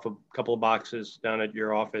drop off a couple of boxes down at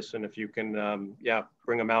your office, and if you can,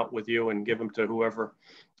 bring them out with you and give them to whoever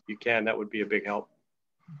you can, that would be a big help.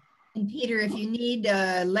 And Peter, if you need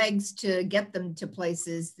legs to get them to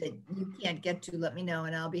places that you can't get to, let me know,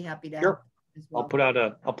 and I'll be happy to help as well. I'll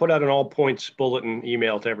put out an all points bulletin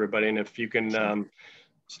email to everybody, and if you can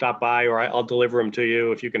stop by, or I'll deliver them to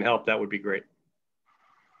you. If you can help, that would be great.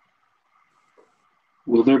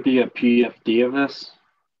 Will there be a PFD of this?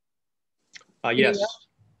 Yes.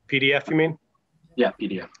 PDF, you mean? Yeah,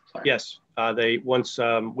 PDF. Sorry. Yes.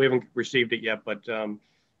 We haven't received it yet, but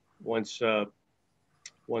once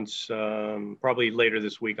probably later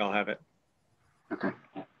this week, I'll have it. Okay.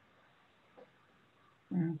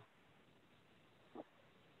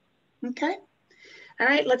 Okay. All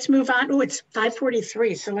right, let's move on. Oh, it's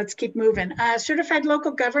 5:43, so let's keep moving. Certified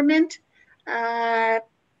local government.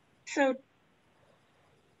 So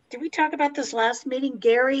did we talk about this last meeting?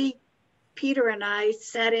 Gary, Peter, and I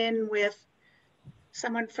sat in with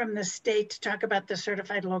someone from the state to talk about the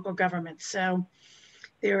certified local government. So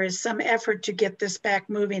there is some effort to get this back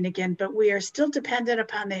moving again, but we are still dependent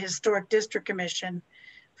upon the Historic District Commission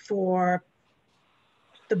for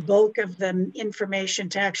the bulk of the information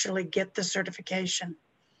to actually get the certification.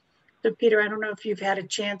 So Peter, I don't know if you've had a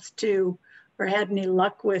chance to, or had any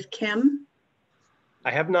luck with Kim?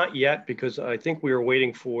 I have not yet, because I think we were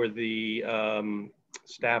waiting for the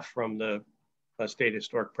staff from the State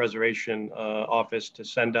Historic Preservation Office to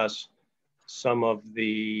send us some of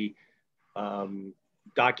the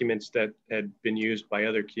documents that had been used by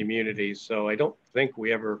other communities. So I don't think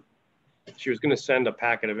she was going to send a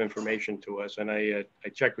packet of information to us, and I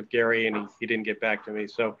checked with Gary and he didn't get back to me.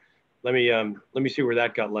 So let me see where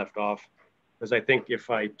that got left off, because I think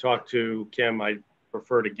if I talk to Kim, I'd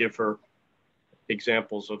prefer to give her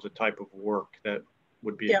examples of the type of work that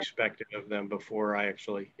would be expected of them before I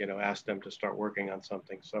actually, ask them to start working on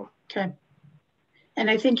something. So okay,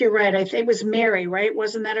 and I think you're right. I think it was Mary, right?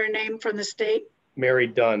 Wasn't that her name from the state? Mary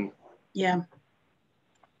Dunn. Yeah.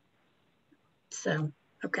 So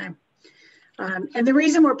okay. And the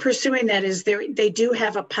reason we're pursuing that is they do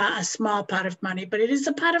have a small pot of money, but it is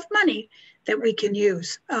a pot of money that we can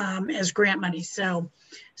use as grant money. So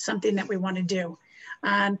something that we want to do.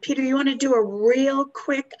 Peter, you want to do a real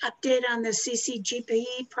quick update on the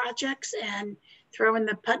CCGP projects and throw in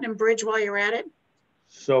the Putnam Bridge while you're at it?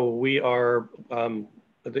 So we are, the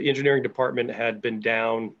engineering department had been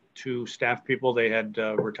down 2 staff people. They had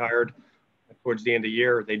retired towards the end of the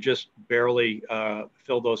year. They just barely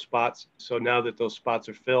filled those spots. So now that those spots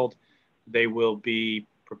are filled, they will be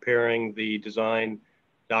preparing the design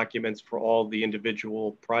documents for all the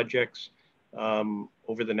individual projects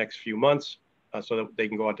over the next few months. so that they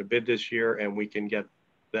can go out to bid this year and we can get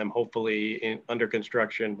them hopefully under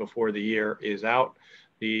construction before the year is out.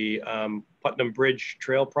 The Putnam Bridge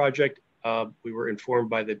Trail project, we were informed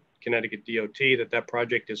by the Connecticut DOT that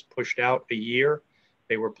project is pushed out a year.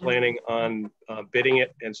 They were planning on bidding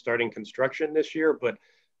it and starting construction this year, but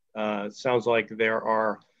it sounds like there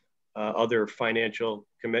are other financial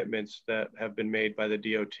commitments that have been made by the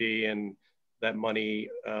DOT, and that money,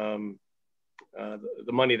 the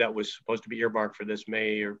money that was supposed to be earmarked for this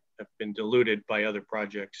may or have been diluted by other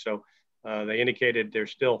projects. So they indicated they're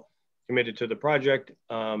still committed to the project,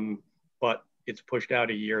 but it's pushed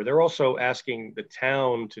out a year. They're also asking the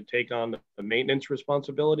town to take on the maintenance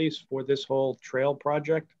responsibilities for this whole trail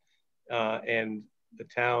project. And the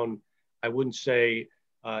town, I wouldn't say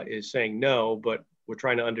is saying no, but we're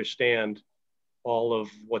trying to understand all of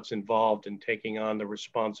what's involved in taking on the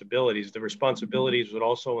responsibilities. The responsibilities would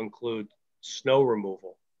also include snow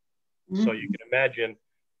removal. Mm-hmm. So you can imagine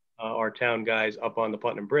our town guys up on the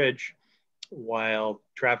Putnam Bridge, while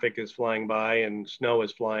traffic is flying by and snow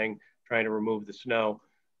is flying, trying to remove the snow.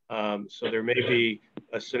 So there may be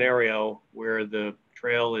a scenario where the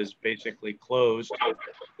trail is basically closed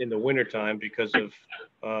in the wintertime because of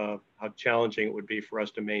how challenging it would be for us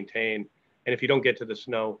to maintain. And if you don't get to the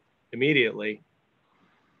snow immediately,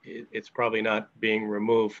 it's probably not being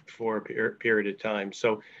removed for a period of time.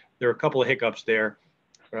 So there are a couple of hiccups there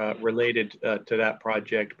related to that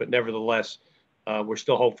project, but nevertheless, we're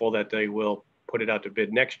still hopeful that they will put it out to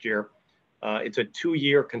bid next year. It's a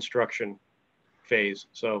 2-year construction phase,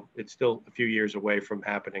 so it's still a few years away from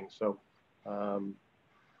happening. So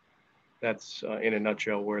that's in a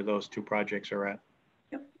nutshell where those two projects are at.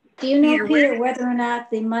 Do you know, Peter, whether or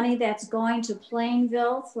not the money that's going to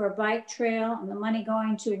Plainville for a bike trail and the money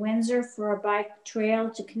going to Windsor for a bike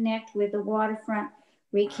trail to connect with the waterfront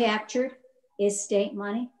recaptured is state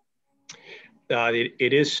money?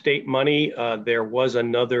 It is state money. There was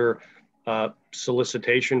another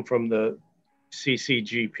solicitation from the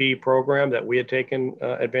CCGP program that we had taken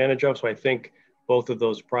advantage of. So I think both of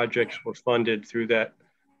those projects were funded through that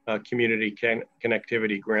community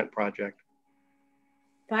connectivity grant project.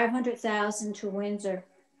 500,000 to Windsor.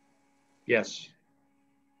 Yes.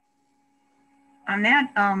 On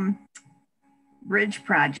that bridge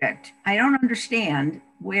project, I don't understand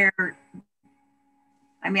where,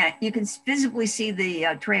 I mean, you can visibly see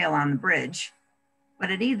the trail on the bridge, but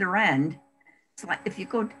at either end, it's like if you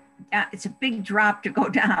go down, it's a big drop to go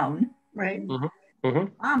down. Right. Mm-hmm. Mm-hmm.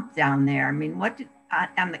 Bump down there. I mean, what,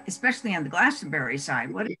 especially on the Glastonbury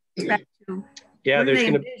side, what do you expect to? Yeah,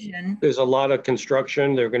 there's a lot of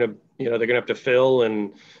construction. They're gonna have to fill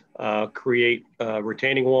and create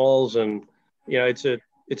retaining walls, and it's a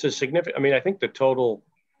significant. I mean, I think the total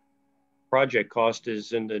project cost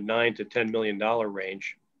is in the $9 to $10 million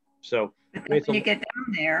range. So when you get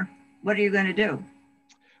down there, what are you going to do?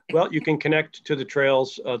 Well, you can connect to the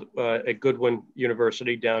trails at Goodwin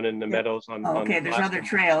University down in the meadows on. Okay, there's other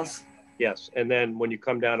trails. Yes, and then when you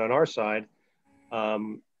come down on our side.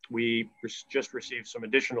 We just received some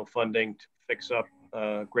additional funding to fix up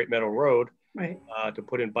Great Meadow Road, right? To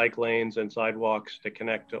put in bike lanes and sidewalks to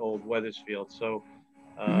connect to Old Weathersfield. So,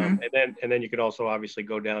 and then you could also obviously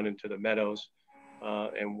go down into the meadows,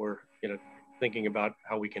 and we're thinking about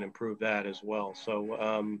how we can improve that as well.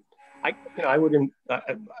 So, I would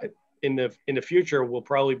in the future we'll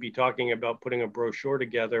probably be talking about putting a brochure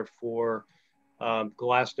together for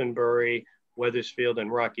Glastonbury, Weathersfield,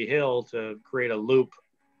 and Rocky Hill to create a loop.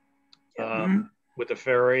 With the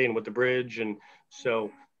ferry and with the bridge, and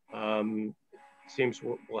so it seems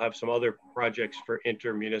we'll have some other projects for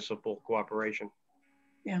intermunicipal cooperation.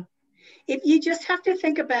 Yeah, if you just have to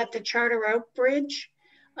think about the Charter Oak Bridge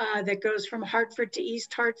that goes from Hartford to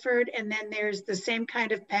East Hartford, and then there's the same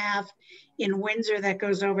kind of path in Windsor that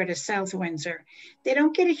goes over to South Windsor. They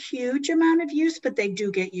don't get a huge amount of use, but they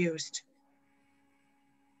do get used.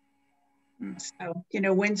 So,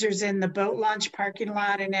 Windsor's in the boat launch parking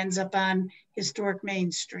lot and ends up on historic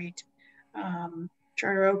Main Street.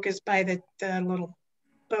 Charter Oak is by the little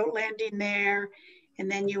boat landing there. And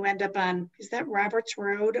then you end up on, is that Roberts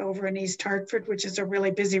Road over in East Hartford, which is a really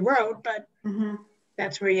busy road, but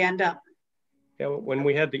that's where you end up. Yeah, when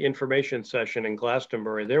we had the information session in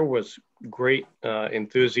Glastonbury, there was great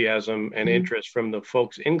enthusiasm and interest from the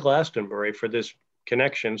folks in Glastonbury for this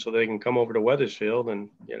connection so they can come over to Weathersfield. And,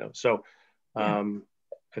 so I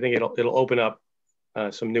think it'll open up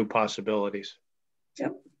some new possibilities.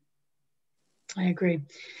 Yep, I agree.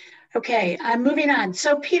 Okay, moving on.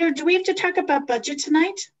 So Peter, do we have to talk about budget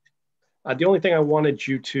tonight? The only thing I wanted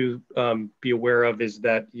you to be aware of is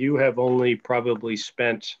that you have only probably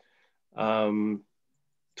spent 20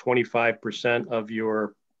 25% of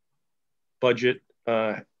your budget,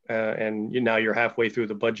 and now you're halfway through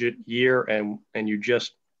the budget year, and you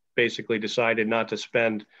just basically decided not to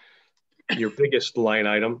spend your biggest line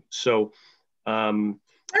item. So I'm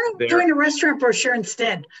doing a restaurant brochure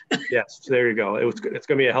instead. Yes, there you go. It's going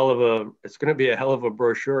to be a hell of a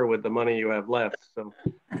brochure with the money you have left. So,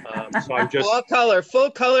 so I'm just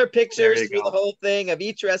full color pictures through the whole thing of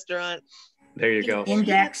each restaurant. There you go.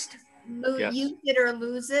 Indexed. Yes. Use it or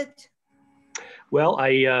lose it. Well,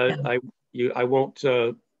 I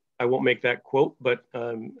won't make that quote, but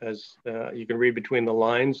as you can read between the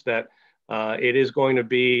lines, that it is going to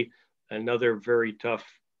be another very tough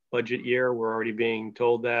budget year. We're already being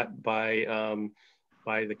told that by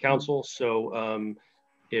the council. So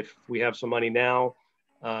if we have some money now,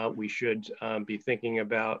 we should be thinking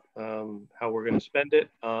about how we're going to spend it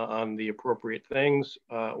on the appropriate things,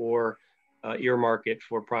 or earmark it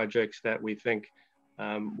for projects that we think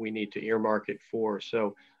we need to earmark it for.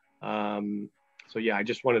 So, so yeah, I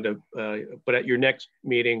just wanted to. But at your next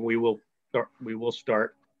meeting, we will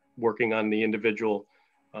start working on the individual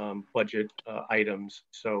budget items.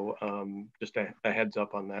 So just a heads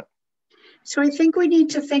up on that. So I think we need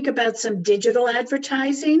to think about some digital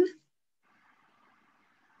advertising.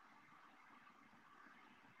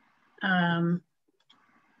 At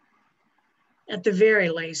the very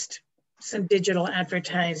least, some digital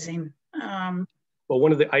advertising. Well,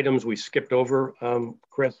 one of the items we skipped over,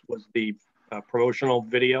 Chris, was the promotional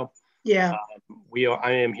video. Yeah.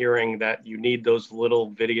 I am hearing that you need those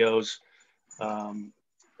little videos,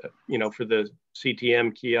 you know, for the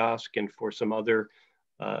CTM kiosk and for some other,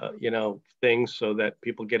 you know, things, so that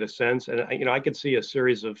people get a sense. And, you know, I could see a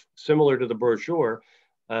series of, similar to the brochure,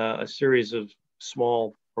 a series of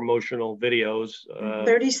small promotional videos.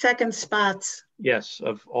 30-second spots. Yes,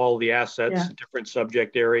 of all the assets, different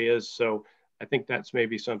subject areas. So I think that's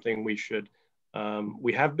maybe something we should,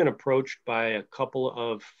 we have been approached by a couple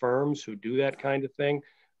of firms who do that kind of thing.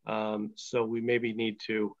 So we maybe need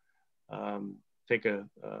to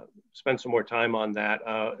spend some more time on that.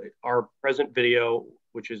 Our present video,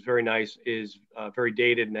 which is very nice, is very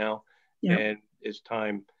dated now, and is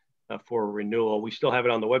time for renewal. We still have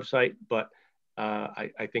it on the website, but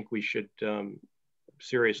I think we should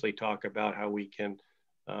seriously talk about how we can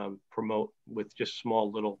promote with just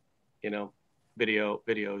small little, you know,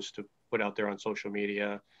 videos to put out there on social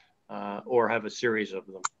media, or have a series of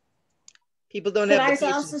them. People don't have the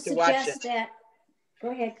patience to watch it. Go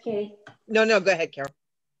ahead, Katie. No, go ahead, Carol.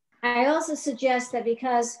 I also suggest that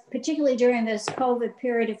because particularly during this COVID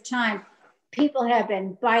period of time, people have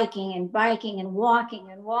been biking and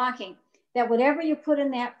walking, that whatever you put in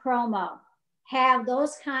that promo, have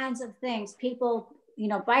those kinds of things. People, you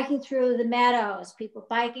know, biking through the meadows, people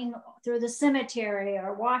biking through the cemetery,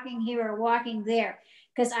 or walking here or walking there.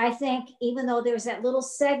 Because I think even though there's that little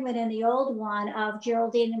segment in the old one of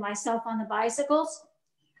Geraldine and myself on the bicycles,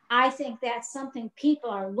 I think that's something people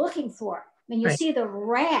are looking for. When you see the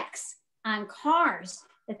racks on cars,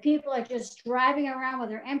 that people are just driving around with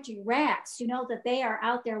their empty racks, you know that they are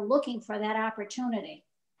out there looking for that opportunity.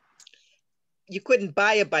 You couldn't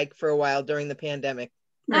buy a bike for a while during the pandemic.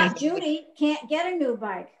 Judy can't get a new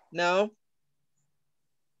bike. No.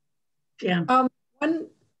 Yeah.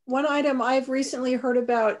 One item I've recently heard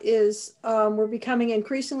about is we're becoming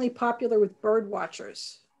increasingly popular with bird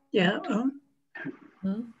watchers. Yeah.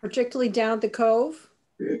 Particularly down at the Cove.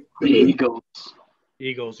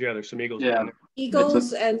 Eagles, yeah, there's some eagles. Yeah.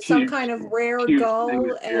 Eagles and some kind of rare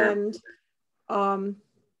gull, and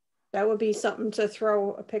that would be something to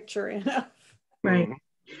throw a picture in of. Right.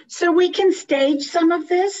 So we can stage some of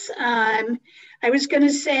this. I was going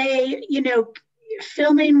to say, you know,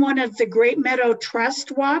 filming one of the Great Meadow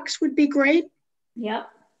Trust walks would be great. Yep.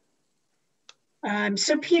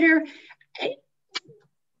 So Peter,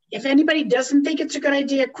 if anybody doesn't think it's a good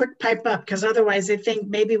idea, quick pipe up, because otherwise I think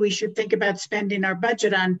maybe we should think about spending our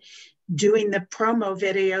budget on doing the promo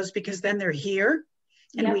videos, because then they're here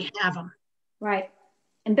and we have them. Right.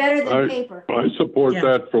 And better than paper. I support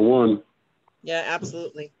that for one. Yeah,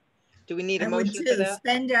 absolutely. Do we need a motion for that?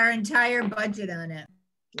 Spend our entire budget on it.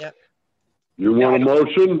 Yep. You want a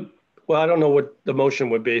motion? Well, I don't know what the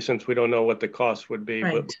motion would be, since we don't know what the cost would be,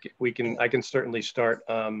 but I can certainly start.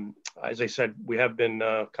 As I said, we have been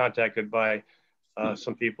contacted by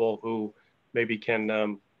some people who maybe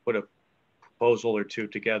can put a proposal or two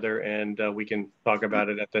together, and we can talk about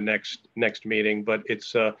it at the next meeting. But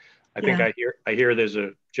it's I think I hear there's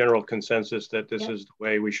a general consensus that this is the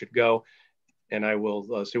way we should go, and I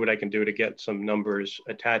will see what I can do to get some numbers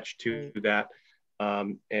attached to that,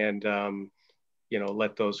 and you know,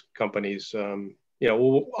 let those companies you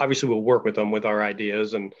know, obviously we'll work with them with our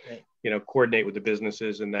ideas and, right. you know, coordinate with the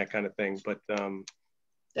businesses and that kind of thing. But then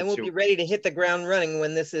we'll be ready to hit the ground running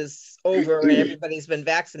when this is over and everybody's been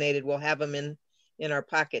vaccinated. We'll have them in our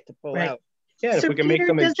pocket to pull out. Yeah, so if we can Peter, make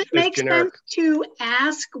them does it make generic. sense to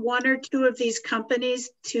ask one or two of these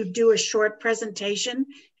companies to do a short presentation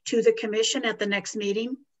to the commission at the next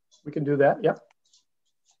meeting? We can do that. Yep.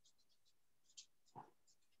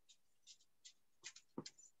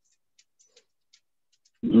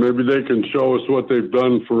 Maybe they can show us what they've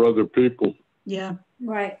done for other people. Yeah.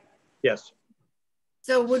 Right. Yes.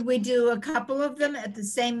 So would we do a couple of them at the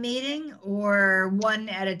same meeting or one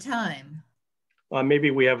at a time?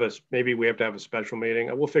 Maybe we have to have a special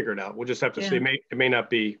meeting. We'll figure it out. We'll just have to see. We may not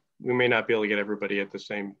be able to get everybody at the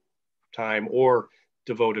same time or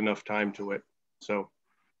devote enough time to it. So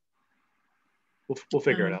we'll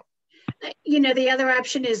figure it out. You know, the other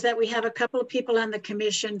option is that we have a couple of people on the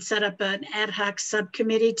commission set up an ad hoc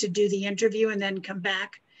subcommittee to do the interview and then come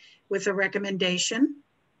back with a recommendation.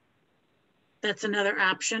 That's another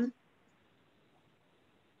option.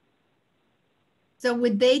 So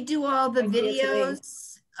would they do all the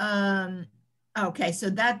videos? Okay,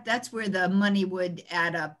 so that's where the money would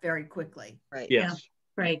add up very quickly. Right. Yes. Yeah,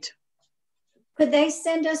 right. Could they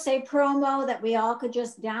send us a promo that we all could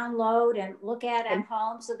just download and look at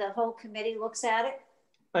home so the whole committee looks at it?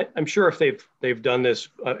 I'm sure if they've done this,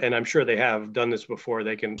 and I'm sure they have done this before,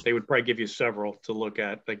 they would probably give you several to look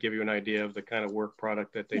at that give you an idea of the kind of work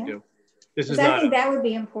product that they do. This is I think that would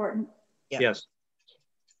be important. Yeah. Yes.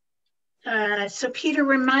 So Peter,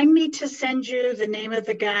 remind me to send you the name of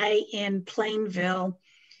the guy in Plainville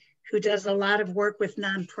who does a lot of work with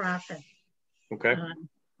nonprofit. Okay.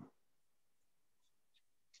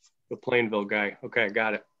 The Plainville guy. Okay,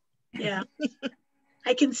 got it. Yeah.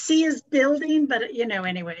 I can see his building, but you know,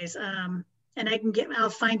 anyways, and I'll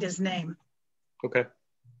find his name. Okay.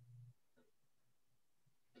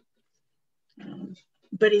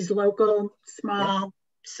 But he's local, small,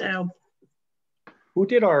 so. Who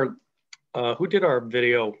did our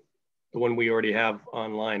video, the one we already have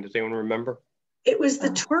online? Does anyone remember? It was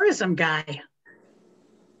the tourism guy.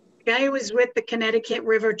 The guy who was with the Connecticut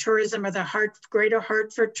River Tourism or the Greater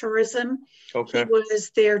Hartford Tourism. Okay. He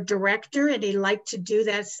was their director and he liked to do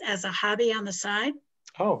that as a hobby on the side.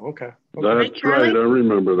 Oh, okay. That's right, I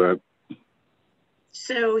remember that.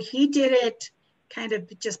 So he did it kind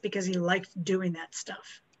of just because he liked doing that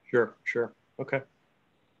stuff. Sure. Okay.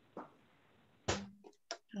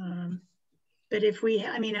 But if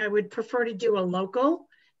I would prefer to do a local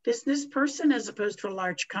business person as opposed to a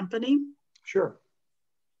large company. Sure.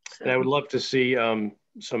 So. And I would love to see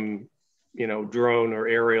some, you know, drone or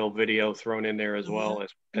aerial video thrown in there as well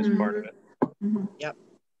as part of it. Yep.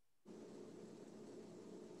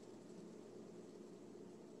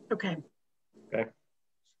 Okay. Okay.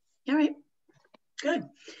 All right. Good.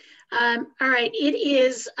 All right. It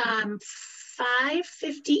is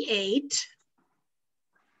 5:58.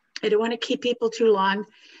 I don't want to keep people too long.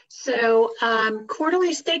 So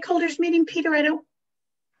quarterly stakeholders meeting, Peter,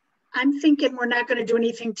 I'm thinking we're not going to do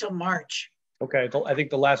anything till March. Okay, I think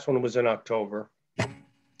the last one was in October.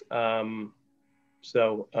 Yeah,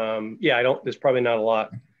 there's probably not a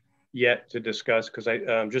lot yet to discuss because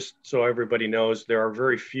just so everybody knows, there are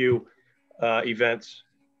very few events,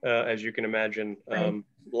 as you can imagine,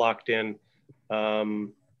 locked in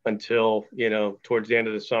until, you know, towards the end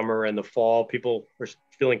of the summer and the fall. People are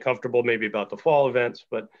feeling comfortable maybe about the fall events,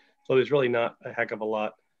 but so there's really not a heck of a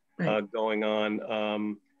lot going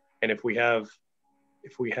on. And if we have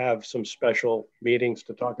some special meetings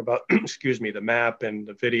to talk about, excuse me, the map and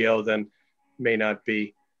the video, then may not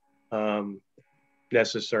be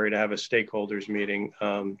necessary to have a stakeholders meeting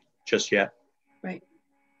just yet. Right.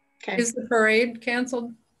 Okay. Is the parade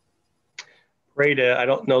canceled? Parade, I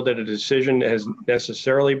don't know that a decision has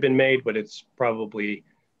necessarily been made, but it's probably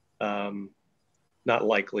not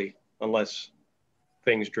likely unless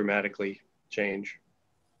things dramatically change.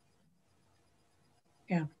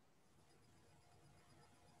 Yeah.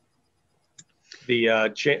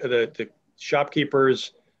 The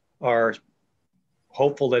shopkeepers are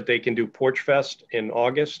hopeful that they can do Porch Fest in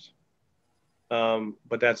August,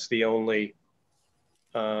 but that's the only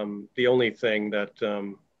thing that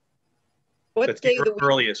that's the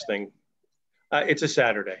earliest thing. It's a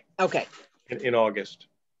Saturday. Okay. In August.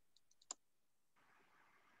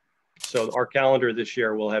 So our calendar this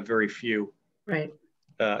year will have very few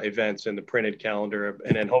events in the printed calendar,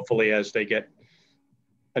 and then hopefully as they get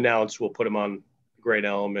announced, we'll put them on Great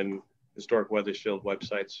Elm and Historic Wethersfield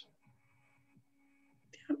websites.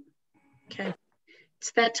 Okay.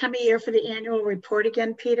 It's that time of year for the annual report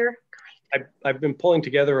again, Peter. I've been pulling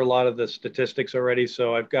together a lot of the statistics already,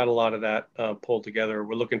 so I've got a lot of that pulled together.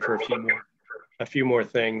 We're looking for a few more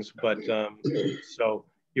things, but so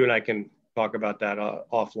you and I can talk about that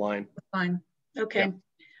offline. Fine. Okay. Yeah.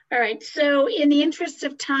 All right. So in the interest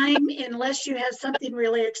of time, unless you have something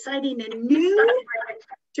really exciting and new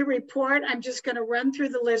to report, I'm just going to run through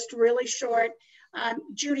the list really short.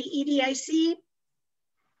 Judy, EDIC.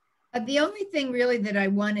 The only thing really that I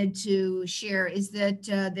wanted to share is that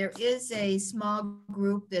there is a small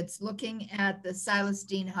group that's looking at the Silas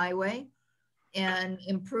Deane Highway and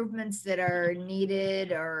improvements that are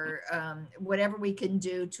needed, or whatever we can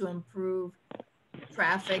do to improve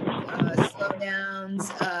traffic, slowdowns,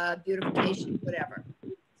 beautification, whatever.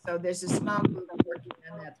 So there's a small group working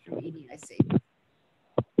on that through EDIC.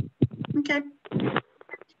 Okay,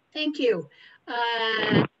 thank you.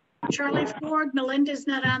 Charlie Ford, Melinda's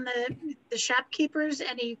not on the shopkeepers.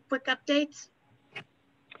 Any quick updates?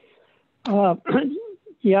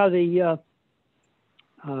 Yeah, the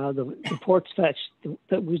Porch Fest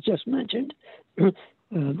that was just mentioned, they're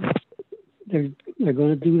going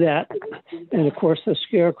to do that, and of course the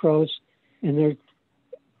scarecrows, and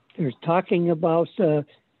they're talking about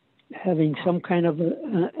having some kind of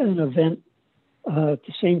an event at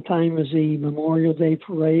the same time as the Memorial Day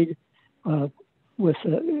parade, with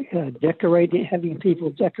having people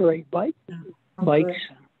decorate bikes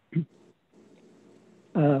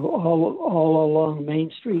all along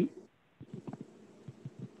Main Street.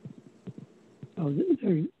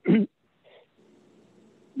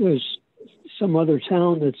 There's some other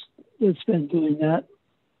town that's been doing that,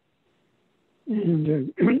 and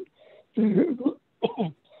they're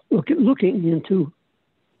looking into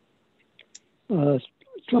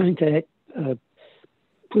trying to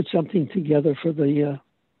put something together for the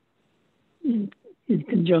in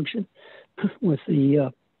conjunction with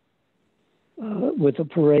the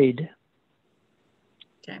parade.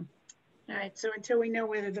 Okay. All right. So until we know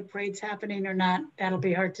whether the parade's happening or not, that'll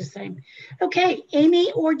be hard to say. Okay,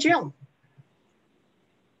 Amy or Jill?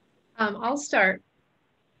 I'll start.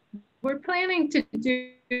 We're planning to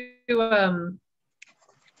do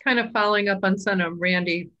kind of following up on some of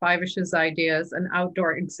Randy Fivish's ideas, an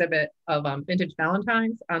outdoor exhibit of vintage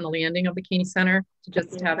Valentines on the landing of the Keeney Center, to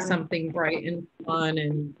just have something bright and fun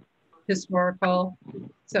and historical.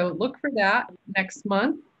 So look for that next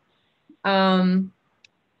month. And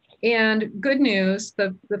good news,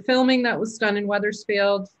 the filming that was done in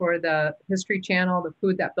Wethersfield for the History Channel, The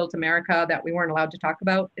Food That Built America, that we weren't allowed to talk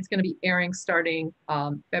about, it's going to be airing starting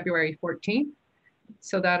February 14th.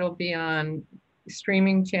 So that'll be on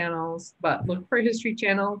streaming channels, but look for History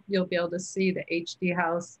Channel. You'll be able to see the HD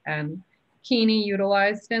house and Keeney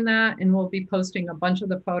utilized in that, and we'll be posting a bunch of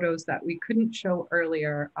the photos that we couldn't show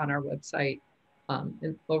earlier on our website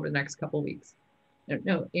over the next couple of weeks. I don't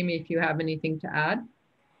know, Amy, if you have anything to add.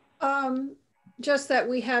 Just that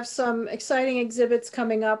we have some exciting exhibits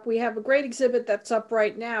coming up. We have a great exhibit that's up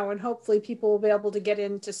right now, and hopefully people will be able to get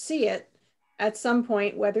in to see it at some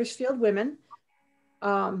point, Wethersfield Women.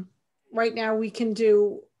 Right now we can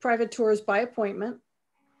do private tours by appointment,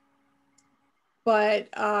 but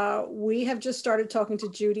we have just started talking to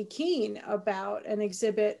Judy Keene about an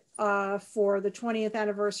exhibit for the 20th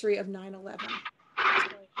anniversary of 9/11.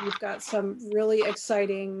 So we've got some really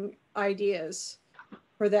exciting ideas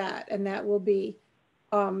for that, and that will be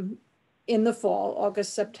in the fall,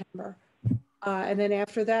 August, September. And then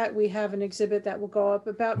after that, we have an exhibit that will go up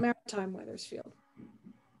about maritime Wethersfield.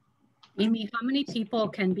 Amy, how many people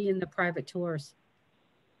can be in the private tours?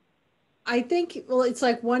 I think, well, it's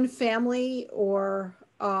like one family or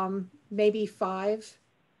maybe 5.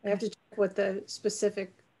 I have to check what the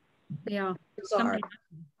specific are.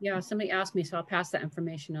 Somebody asked me, so I'll pass that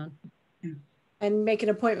information on. And make an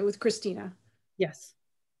appointment with Christina. Yes.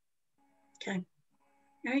 Okay.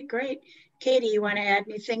 All right, great. Katie, you want to add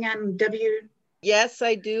anything on Yes,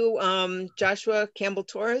 I do. Joshua Campbell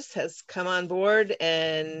Torres has come on board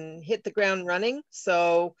and hit the ground running.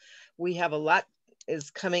 So we have a lot is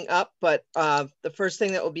coming up, but the first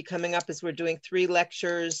thing that will be coming up is we're doing 3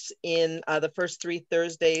 lectures in the first 3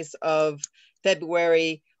 Thursdays of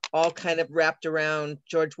February, all kind of wrapped around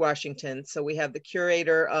George Washington. So we have the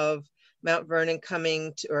curator of Mount Vernon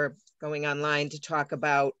coming to, or going online to talk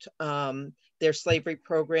about their slavery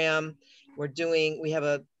program. We have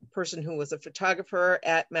a person who was a photographer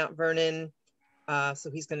at Mount Vernon. So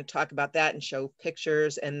he's going to talk about that and show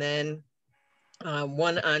pictures. And then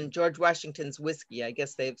one on George Washington's whiskey. I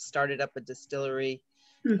guess they've started up a distillery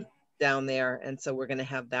down there. And so we're going to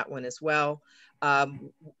have that one as well.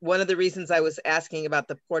 One of the reasons I was asking about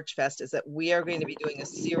the Porch Fest is that we are going to be doing a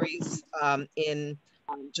series in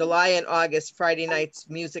July and August, Friday nights,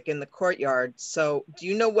 music in the courtyard. So do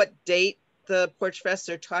you know what date the Porch Fests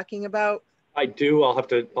are talking about? I do. I'll have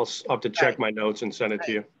to check my notes and send it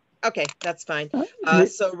to you. Okay, that's fine. Uh,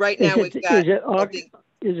 So right now we've got.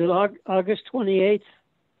 Is it August 28th?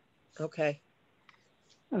 Okay.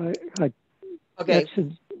 Okay.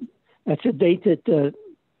 That's a date that,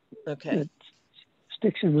 okay. that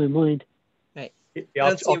sticks in my mind. Right. Yeah,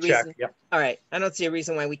 I'll check. Yeah. All right. I don't see a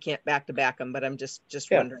reason why we can't back to back them, but I'm just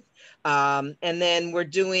wondering. And then we're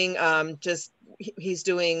doing he's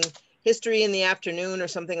doing history in the afternoon or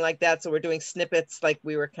something like that. So we're doing snippets like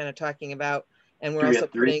we were kind of talking about. And we're also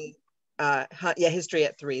putting, history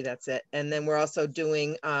at 3, that's it. And then we're also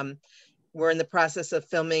doing, we're in the process of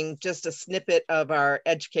filming just a snippet of our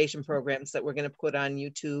education programs that we're going to put on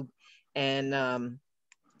YouTube, and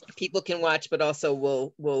people can watch, but also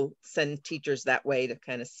we'll send teachers that way to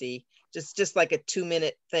kind of see just like a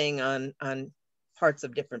 2-minute thing on parts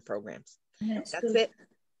of different programs. That's it.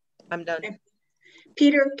 I'm done. Okay.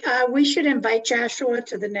 Peter, we should invite Joshua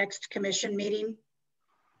to the next commission meeting.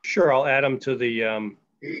 Sure, I'll add him to the,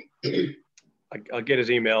 I'll get his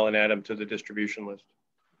email and add him to the distribution list.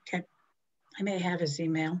 Okay, I may have his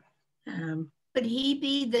email. Would he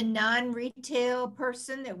be the non-retail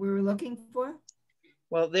person that we were looking for?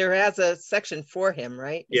 Well, there has a section for him,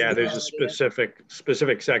 right? Yeah, there's a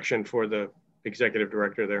specific section for the executive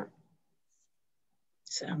director there.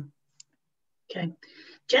 So, okay.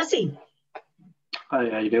 Jesse. Hi,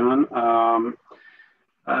 how you doing?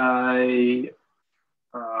 I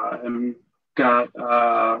got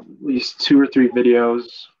at least 2 or 3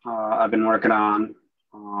 videos I've been working on.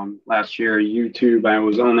 Last year, YouTube, I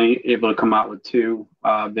was only able to come out with 2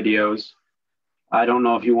 videos. I don't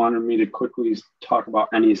know if you wanted me to quickly talk about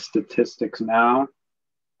any statistics now.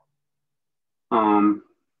 On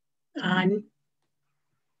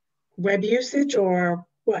web usage or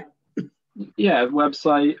what? Yeah,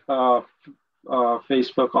 website,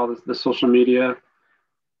 Facebook, all the social media.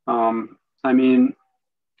 I mean,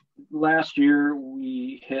 last year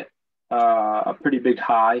we hit a pretty big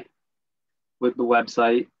high with the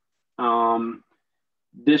website.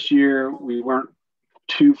 This year we weren't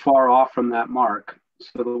too far off from that mark.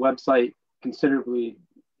 So the website considerably,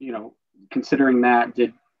 considering that,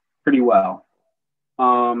 did pretty well.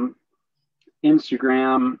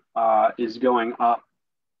 Instagram is going up,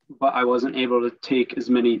 but I wasn't able to take as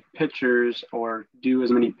many pictures or do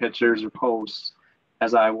as many pictures or posts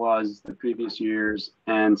as I was the previous years.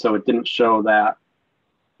 And so it didn't show that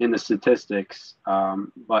in the statistics.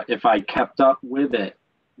 But if I kept up with it,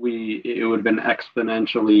 it would have been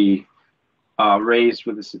exponentially raised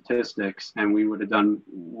with the statistics, and we would have done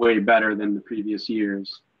way better than the previous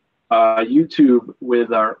years. YouTube,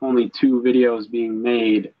 with our only 2 videos being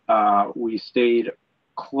made, we stayed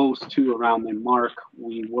close to around the mark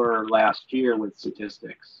we were last year with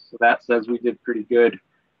statistics. So that says we did pretty good.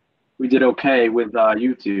 We did okay with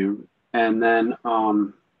YouTube. And then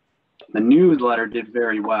the newsletter did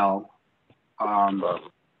very well.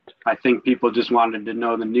 I think people just wanted to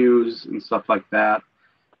know the news and stuff like that.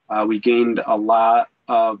 We gained a lot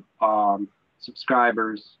of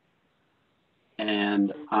subscribers,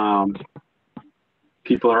 and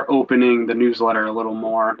people are opening the newsletter a little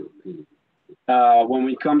more. When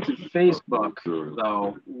we come to Facebook,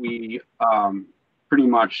 though, we pretty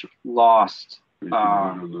much lost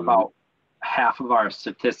about half of our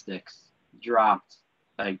statistics, dropped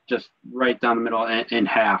like just right down the middle in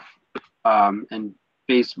half. And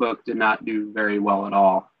Facebook did not do very well at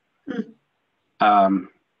all.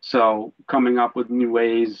 So coming up with new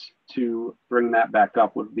ways to bring that back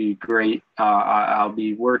up would be great. I'll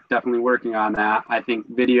be definitely working on that. I think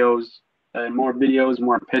videos,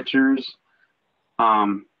 more pictures.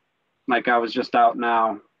 Like I was just out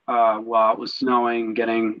now while it was snowing,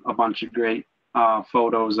 getting a bunch of great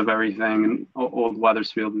photos of everything and old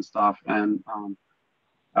Wethersfield and stuff. And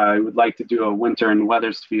I would like to do a winter in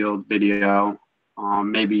Wethersfield video,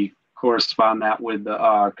 maybe correspond that with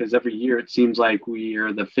the, because every year it seems like we are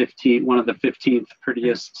one of the 15th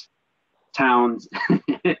prettiest towns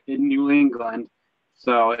in New England.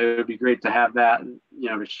 So it would be great to have that,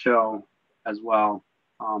 to show as well.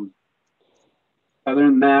 Other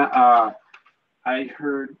than that, I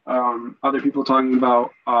heard other people talking about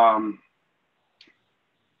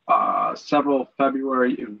several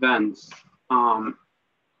February events.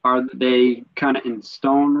 Are they kind of in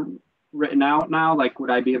stone, written out now? Like, would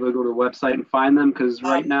I be able to go to the website and find them? Because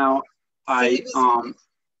right now,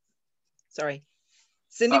 Sorry.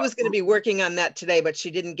 Cindy was going to be working on that today, but she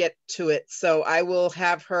didn't get to it. So I will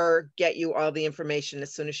have her get you all the information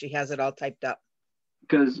as soon as she has it all typed up.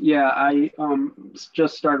 because yeah, I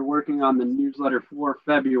just started working on the newsletter for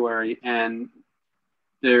February, and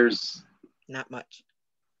there's not much.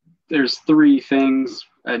 There's 3 things,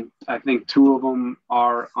 and I think 2 of them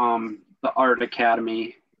are the Art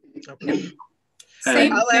Academy. Okay.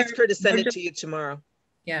 Same I'll ask her to send We're it just- to you tomorrow.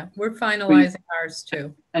 Yeah, we're finalizing ours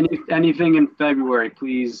too. Anything in February,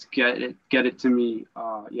 please get it to me.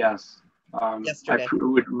 Yes. Yesterday. I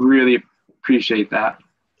would really appreciate that.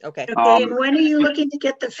 Okay. Okay, and when are you looking to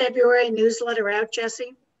get the February newsletter out,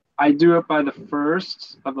 Jesse? I do it by the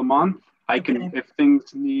 1st of the month. I can, if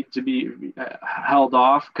things need to be held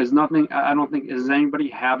off, because I don't think, does anybody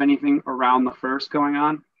have anything around the 1st going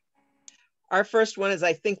on? Our first one is,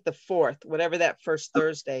 I think, the 4th, whatever that first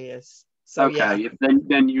Thursday is. So okay, yeah.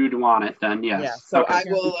 then you'd want it then, yes. Yeah. So okay.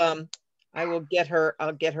 I will get her.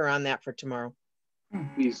 I'll get her on that for tomorrow.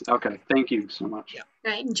 Please. Okay. Thank you so much. Yeah.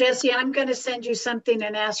 Right, and Jesse, I'm going to send you something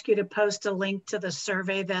and ask you to post a link to the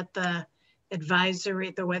survey that the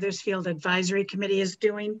Weathersfield Advisory Committee is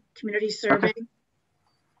doing, community survey.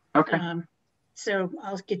 Okay. So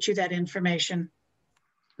I'll get you that information.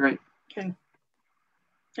 Great. Okay.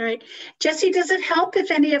 All right. Jesse, does it help if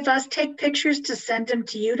any of us take pictures to send them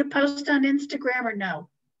to you to post on Instagram or no?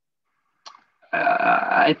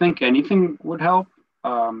 I think anything would help.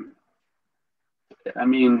 I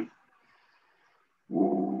mean,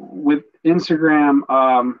 with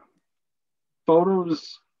Instagram,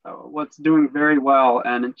 photos, what's doing very well,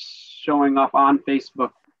 and it's showing up on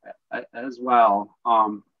Facebook as well.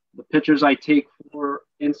 The pictures I take for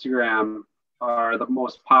Instagram are the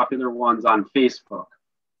most popular ones on Facebook.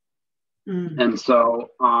 And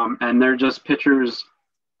so, and they're just pictures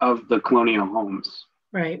of the colonial homes.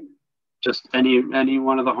 Right. Just any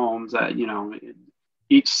one of the homes that,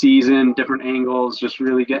 each season, different angles, just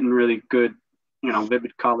really getting really good,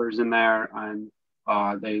 vivid colors in there. And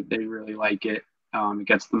they really like it. It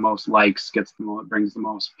gets the most likes, brings the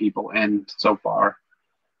most people in so far.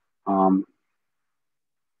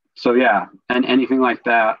 So yeah, and anything like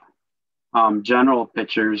that. General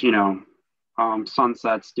pictures,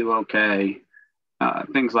 sunsets do okay,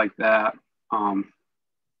 things like that.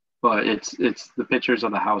 But it's the pictures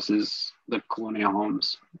of the houses, the colonial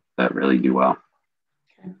homes, that really do well.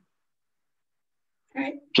 Okay. All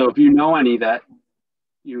right. So if you know any that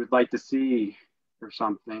you would like to see or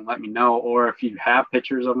something, let me know. Or if you have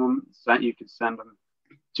pictures of them, you could send them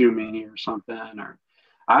to me or something. Or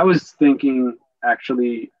I was thinking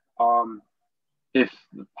actually, if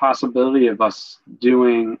the possibility of us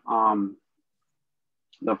doing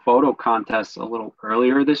the photo contest a little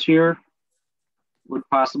earlier this year would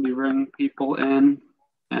possibly bring people in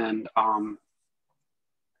and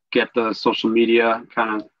get the social media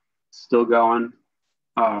kind of still going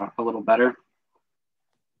a little better.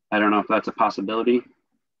 I don't know if that's a possibility.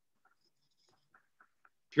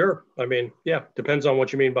 Sure. I mean, yeah, depends on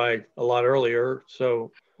what you mean by a lot earlier.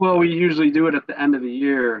 So, well, we usually do it at the end of the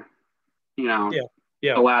year, yeah.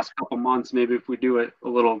 The last couple months. Maybe if we do it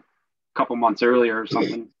a couple months earlier or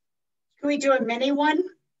something. Can we do a mini one?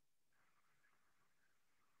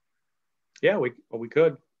 Yeah, we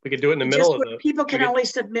could. We could do it in the middle of the. People can only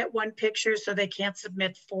submit 1 picture, so they can't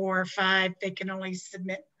submit 4 or 5. They can only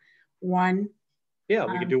submit 1. Yeah,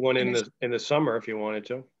 we could do one in the summer if you wanted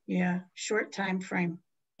to. Yeah, short time frame.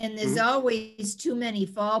 And there's always too many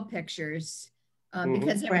fall pictures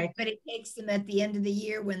because everybody takes them at the end of the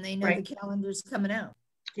year when they know the calendar's coming out.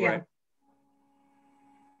 Yeah. Right.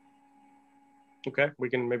 Okay, we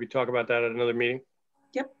can maybe talk about that at another meeting.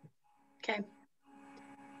 Yep. Okay.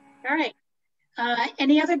 All right.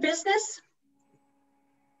 Any other business?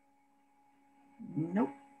 Nope.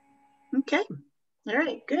 Okay. All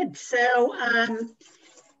right, good. So,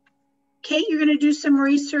 Kate, you're going to do some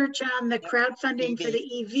research on the crowdfunding for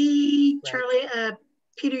the EV. Charlie,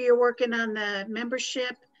 Peter, you're working on the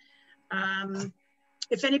membership.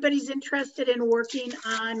 If anybody's interested in working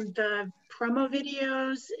on the promo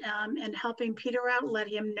videos and helping Peter out, let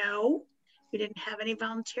him know. We didn't have any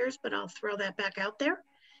volunteers, but I'll throw that back out there.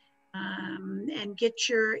 And get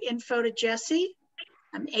your info to Jesse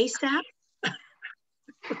ASAP.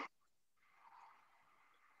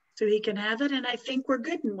 So he can have it, and I think we're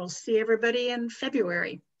good, and we'll see everybody in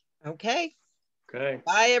February. Okay. Okay.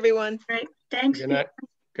 Bye, everyone. All right. Thanks. Good night.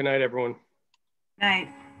 Good night, everyone. Night.